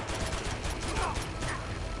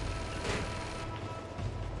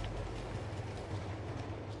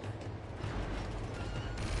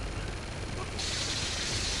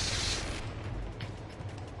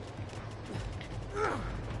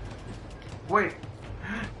Wait.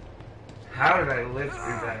 How did I live through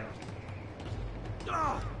that?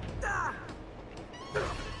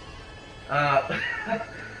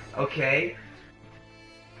 Okay.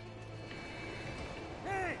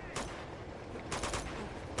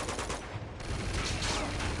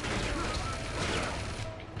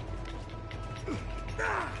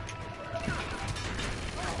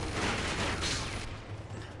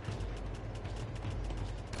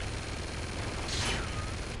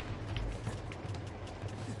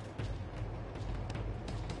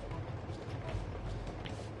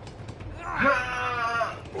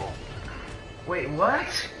 Wait,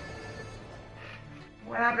 what?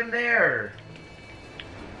 What happened there?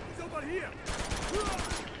 Somebody here.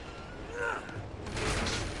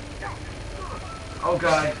 Oh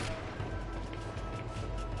god.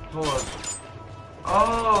 Hold on.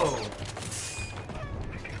 Oh!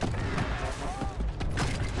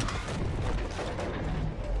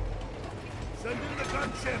 Send in the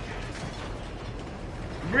gunship.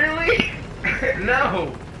 Really?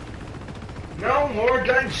 No! No more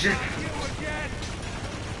gunship!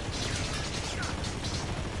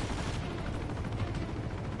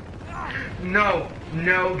 No,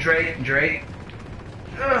 no, Drake.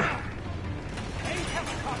 Ugh.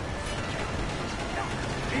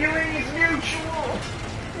 Feelings mutual.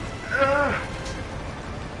 Ugh.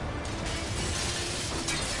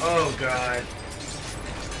 Oh God.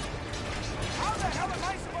 How the hell am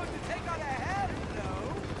I supposed to take on a head,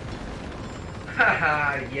 though?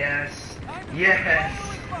 Haha, yes. Yes.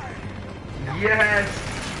 Yes.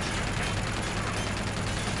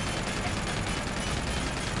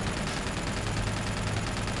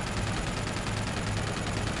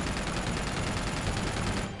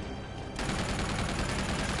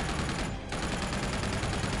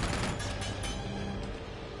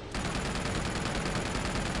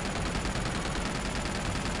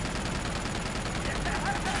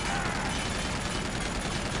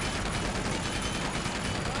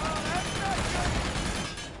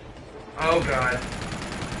 Oh God.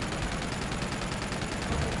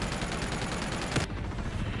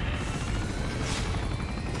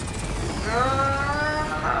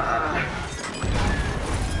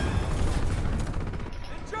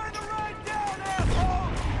 Enjoy the ride down, asshole!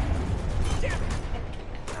 Damn it!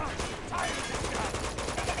 Tired of this guy.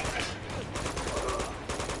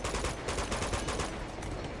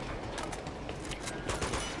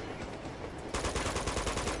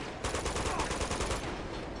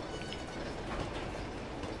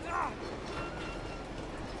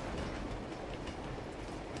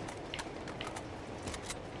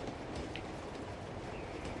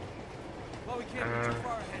 Well, we can't be too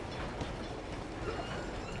far ahead.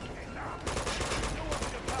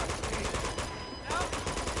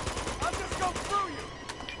 I'll just go through you!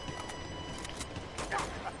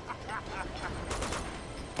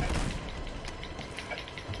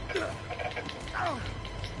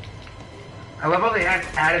 I love how they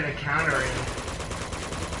added a counter in. Is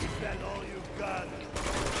that all you've got?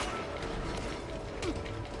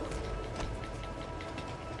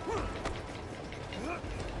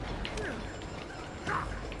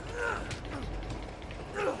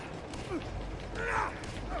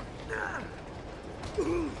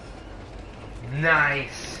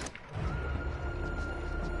 Nice.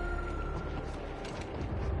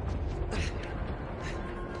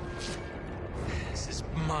 This is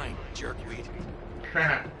mine, jerkweed.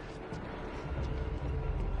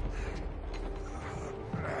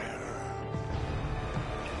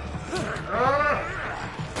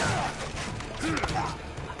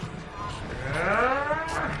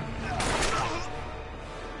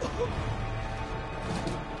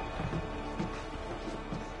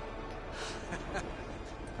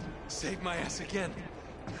 Saved my ass again.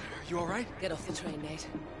 Are you all right? Get off the train, Nate.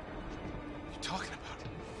 What are you talking about?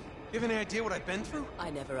 You have any idea what I've been through? I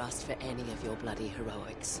never asked for any of your bloody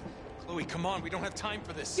heroics. Chloe, come on. We don't have time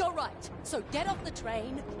for this. You're right. So get off the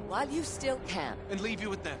train while you still can. And leave you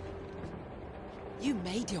with them. You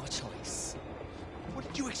made your choice. What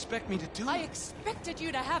did you expect me to do? I expected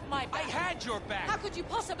you to have my back. I had your back. How could you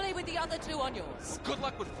possibly with the other two on yours? Good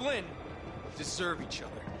luck with Flynn. We deserve each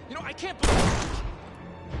other. You know, I can't believe...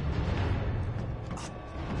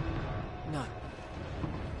 No.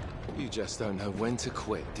 You just don't know when to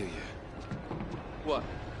quit, do you? What?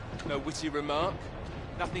 No witty remark?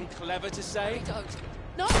 Nothing clever to say? I don't.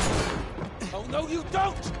 No! Oh, no, you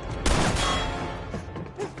don't!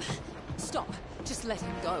 Stop. Just let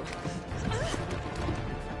him go.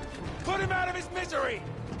 Put him out of his misery!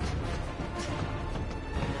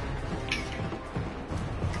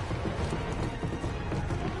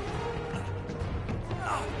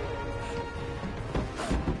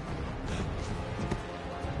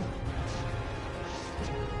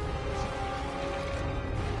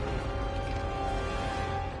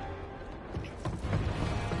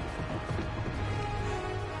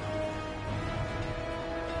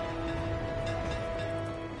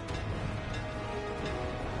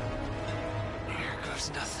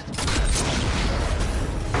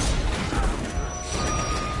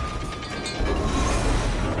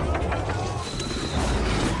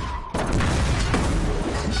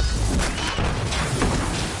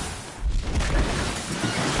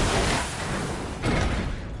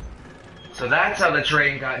 So that's how the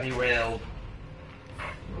train got derailed.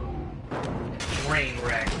 Train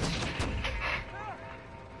wrecked.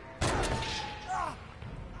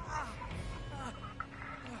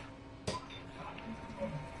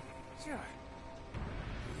 Sure.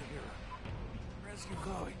 You're the hero. Rescue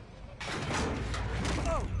Chloe.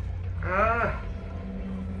 Oh!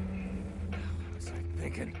 What was I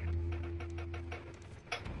thinking?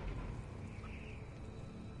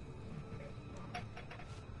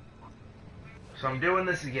 So I'm doing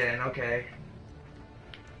this again, okay.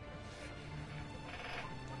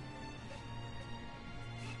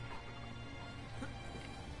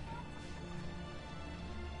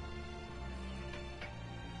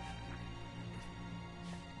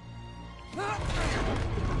 Not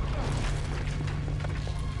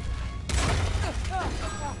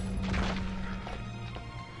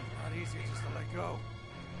easy just to let go.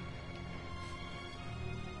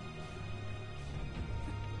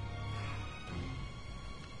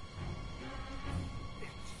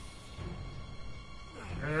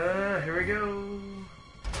 Here we go.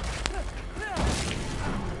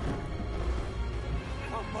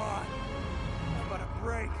 Come on. How about a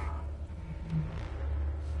break? You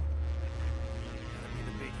gotta be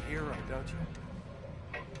the big hero, don't you?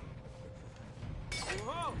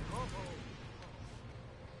 Whoa!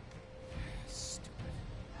 Stupid.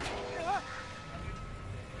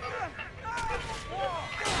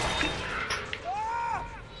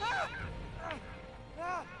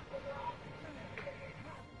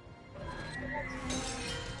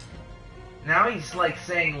 Now he's like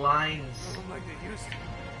saying lines Like they used to.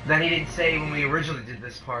 that he didn't say when we originally did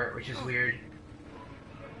this part, which is weird.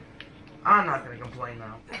 I'm not gonna complain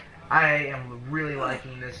though. I am really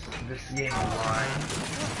liking this game a lot.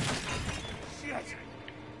 Shit!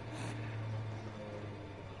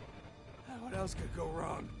 What else could go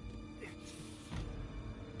wrong?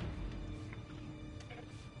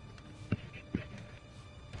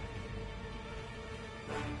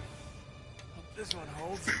 Hope this one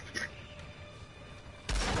holds.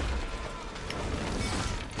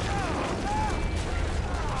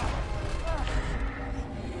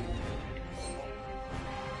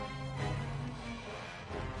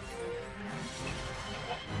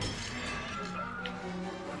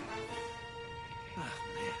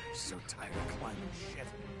 So tired of climbing shit.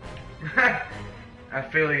 I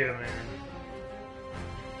feel you, man.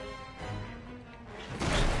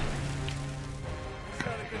 That's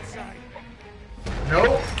not a good sign.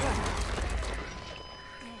 Nope.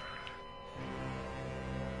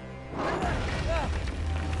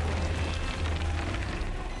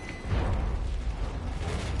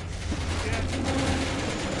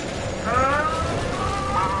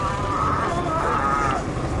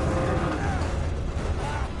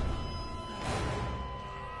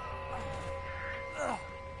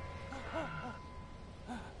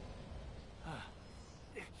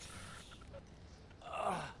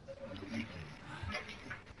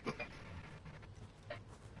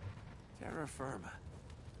 Terra firma.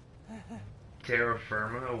 Terra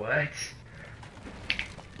firma, what?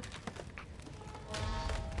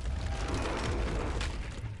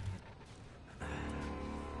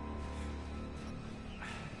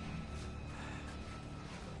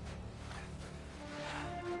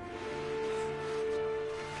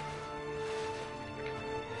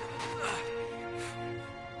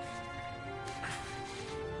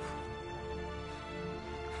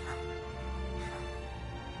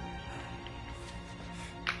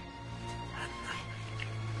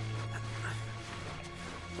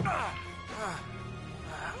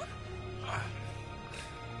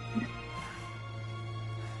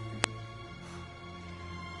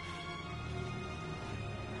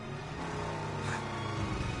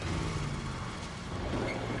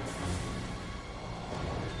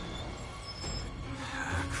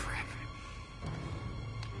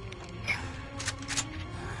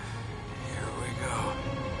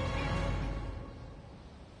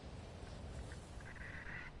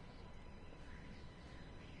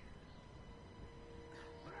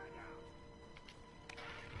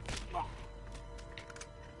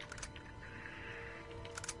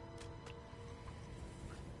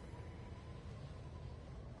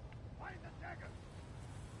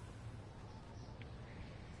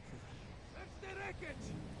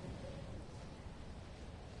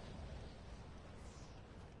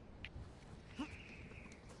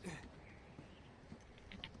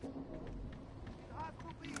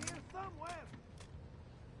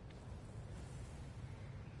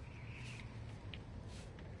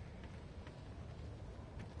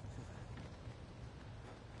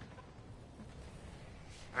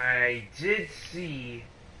 I did see.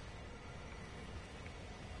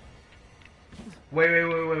 Wait.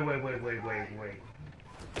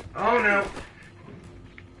 Oh no.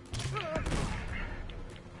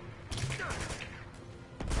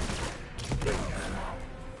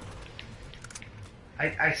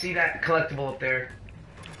 I see that collectible up there.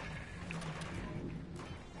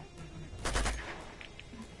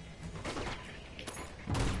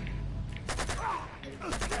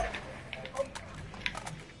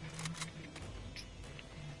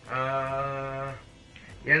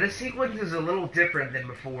 Yeah, this sequence is a little different than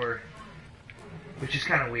before, which is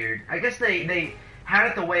kind of weird. I guess they had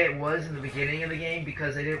it the way it was in the beginning of the game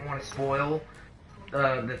because they didn't want to spoil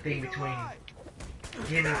the thing between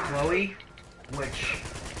him and Chloe, which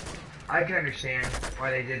I can understand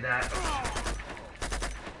why they did that.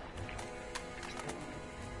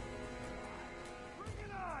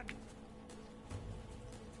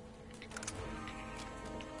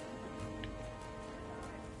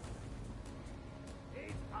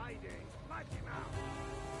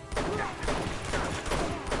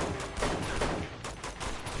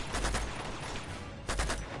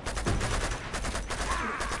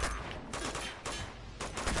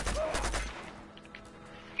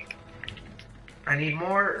 I need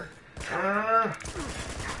more.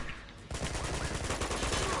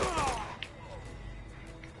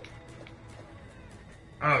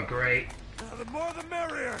 Oh, great. The more the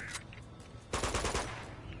merrier.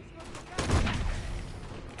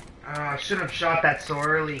 I should have shot that so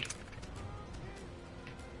early.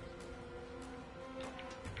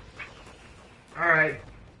 Alright.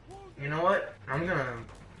 You know what? I'm gonna...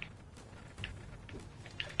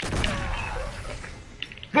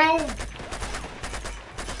 Boom!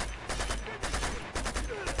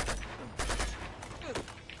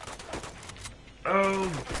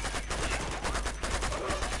 Oh.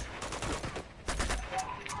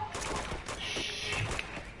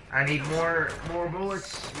 I need more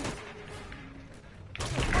bullets.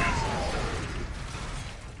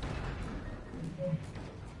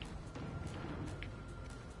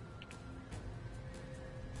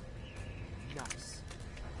 Nice.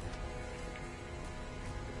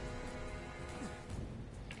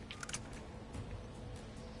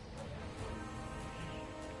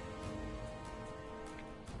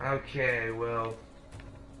 Okay, well,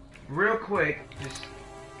 real quick, just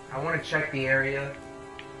I want to check the area.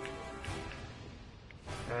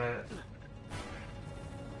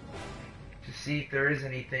 To see if there is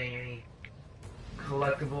anything, any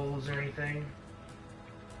collectibles or anything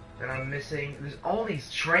that I'm missing. There's all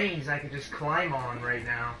these trains I could just climb on right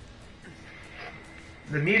now.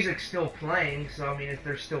 The music's still playing, so I mean, if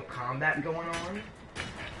there's still combat going on,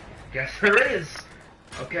 guess there is.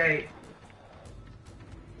 Okay.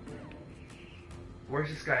 Where's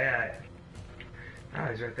this guy at? Ah,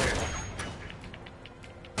 he's right there.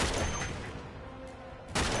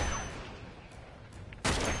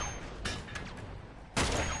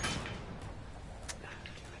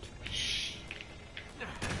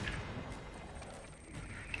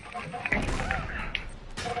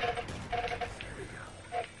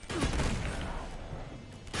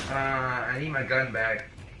 I need my gun back.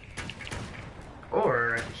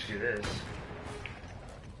 Or I can just do this.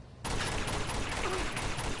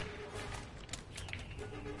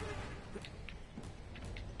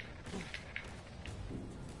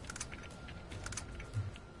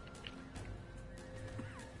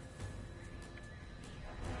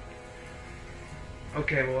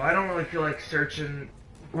 Okay, well, I don't really feel like searching.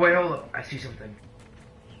 Wait, hold up. I see something.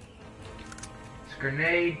 It's a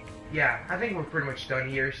grenade. Yeah, I think we're pretty much done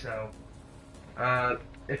here, so...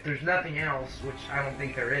 if there's nothing else, which I don't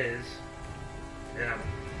think there is, then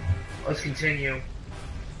let's continue.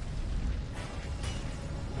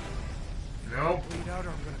 Nope. Bleed out or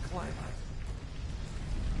I'm gonna climb.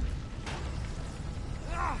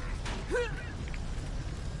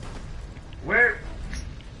 Where?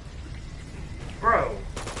 Bro.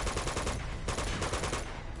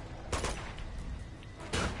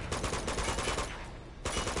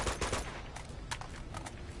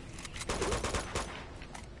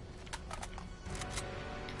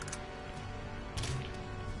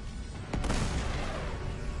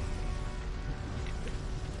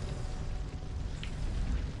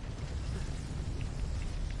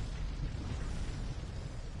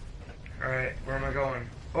 Alright, where am I going?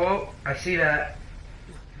 Oh, I see that.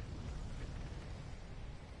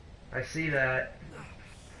 I see that.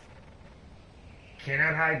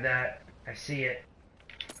 Cannot hide that. I see it.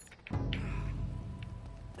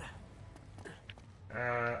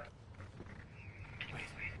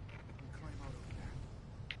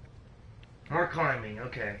 More climbing,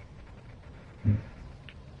 okay.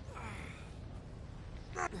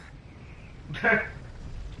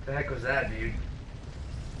 The heck was that, dude?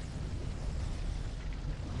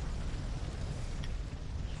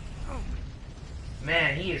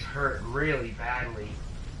 Man, he is hurt really badly.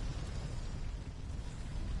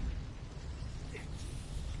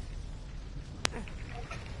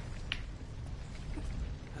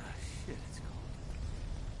 Shit, it's cold.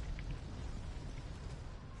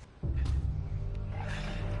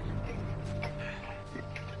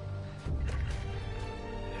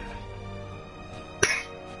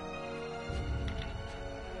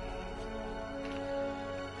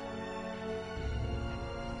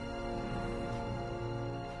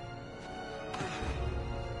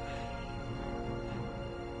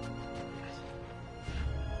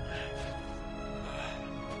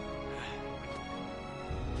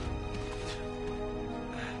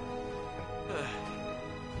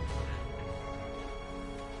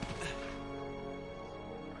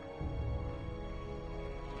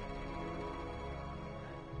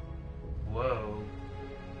 Whoa.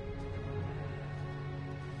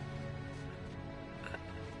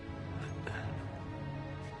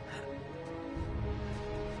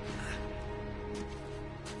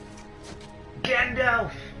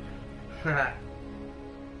 Gandalf!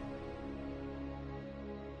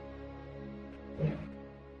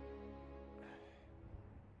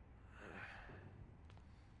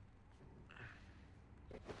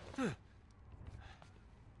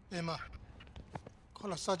 Emma,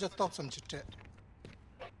 call a sergeant talk some chit.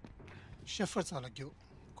 Shepherds are like you.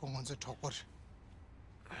 Go on the top.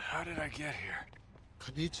 How did I get here?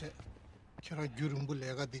 Khadiche, Kira Gurumbu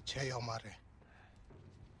Lega di Chayamare.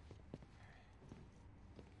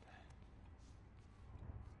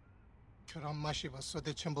 Kira Mashi was so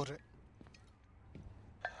the Chembore.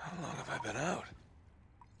 How long have I been out?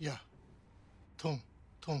 Yeah. Tom.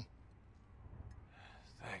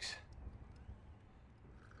 Thanks.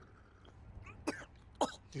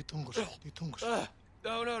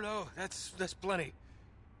 No. That's plenty.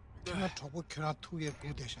 Kira Tobu Kira 2 year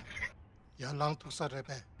Budesha. Yalang to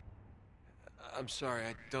Sarebe. I'm sorry,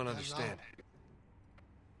 I don't understand.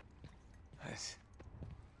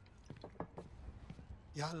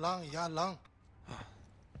 Yalang.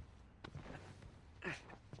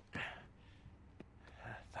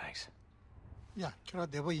 Thanks. Yeah, Kira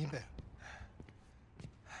Devo Imbe.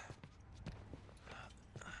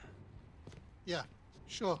 Yeah,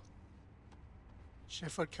 sure.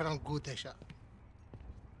 Shepherd Kiran Gudesha.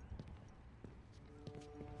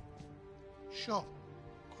 Sure.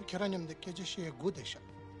 Kiranim the Kejishi Gudesha.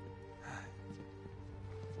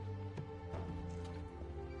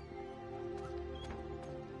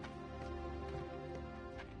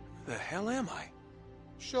 The hell am I?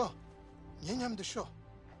 Sure. Yenyam the show.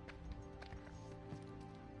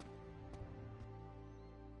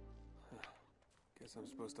 Guess I'm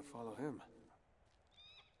supposed to follow him.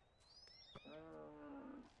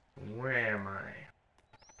 Where am I?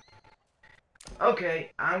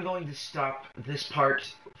 Okay, I'm going to stop this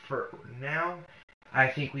part for now. I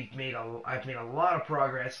think I've made a lot of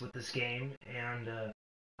progress with this game, and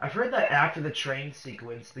I've heard that after the train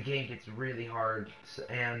sequence, the game gets really hard,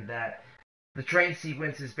 and that the train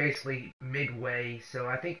sequence is basically midway. So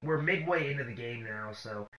I think we're midway into the game now.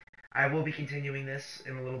 So I will be continuing this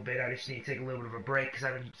in a little bit. I just need to take a little bit of a break because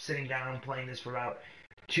I've been sitting down playing this for about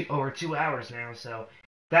over 2 hours now. So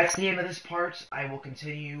that's the end of this part. I will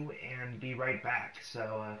continue and be right back.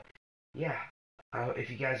 So, yeah. If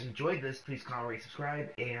you guys enjoyed this, please comment, rate, subscribe,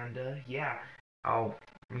 and, yeah. I'm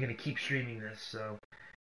gonna keep streaming this, so,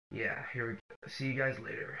 yeah. Here we go. See you guys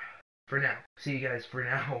later. For now. See you guys for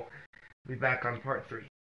now. Be back on part 3.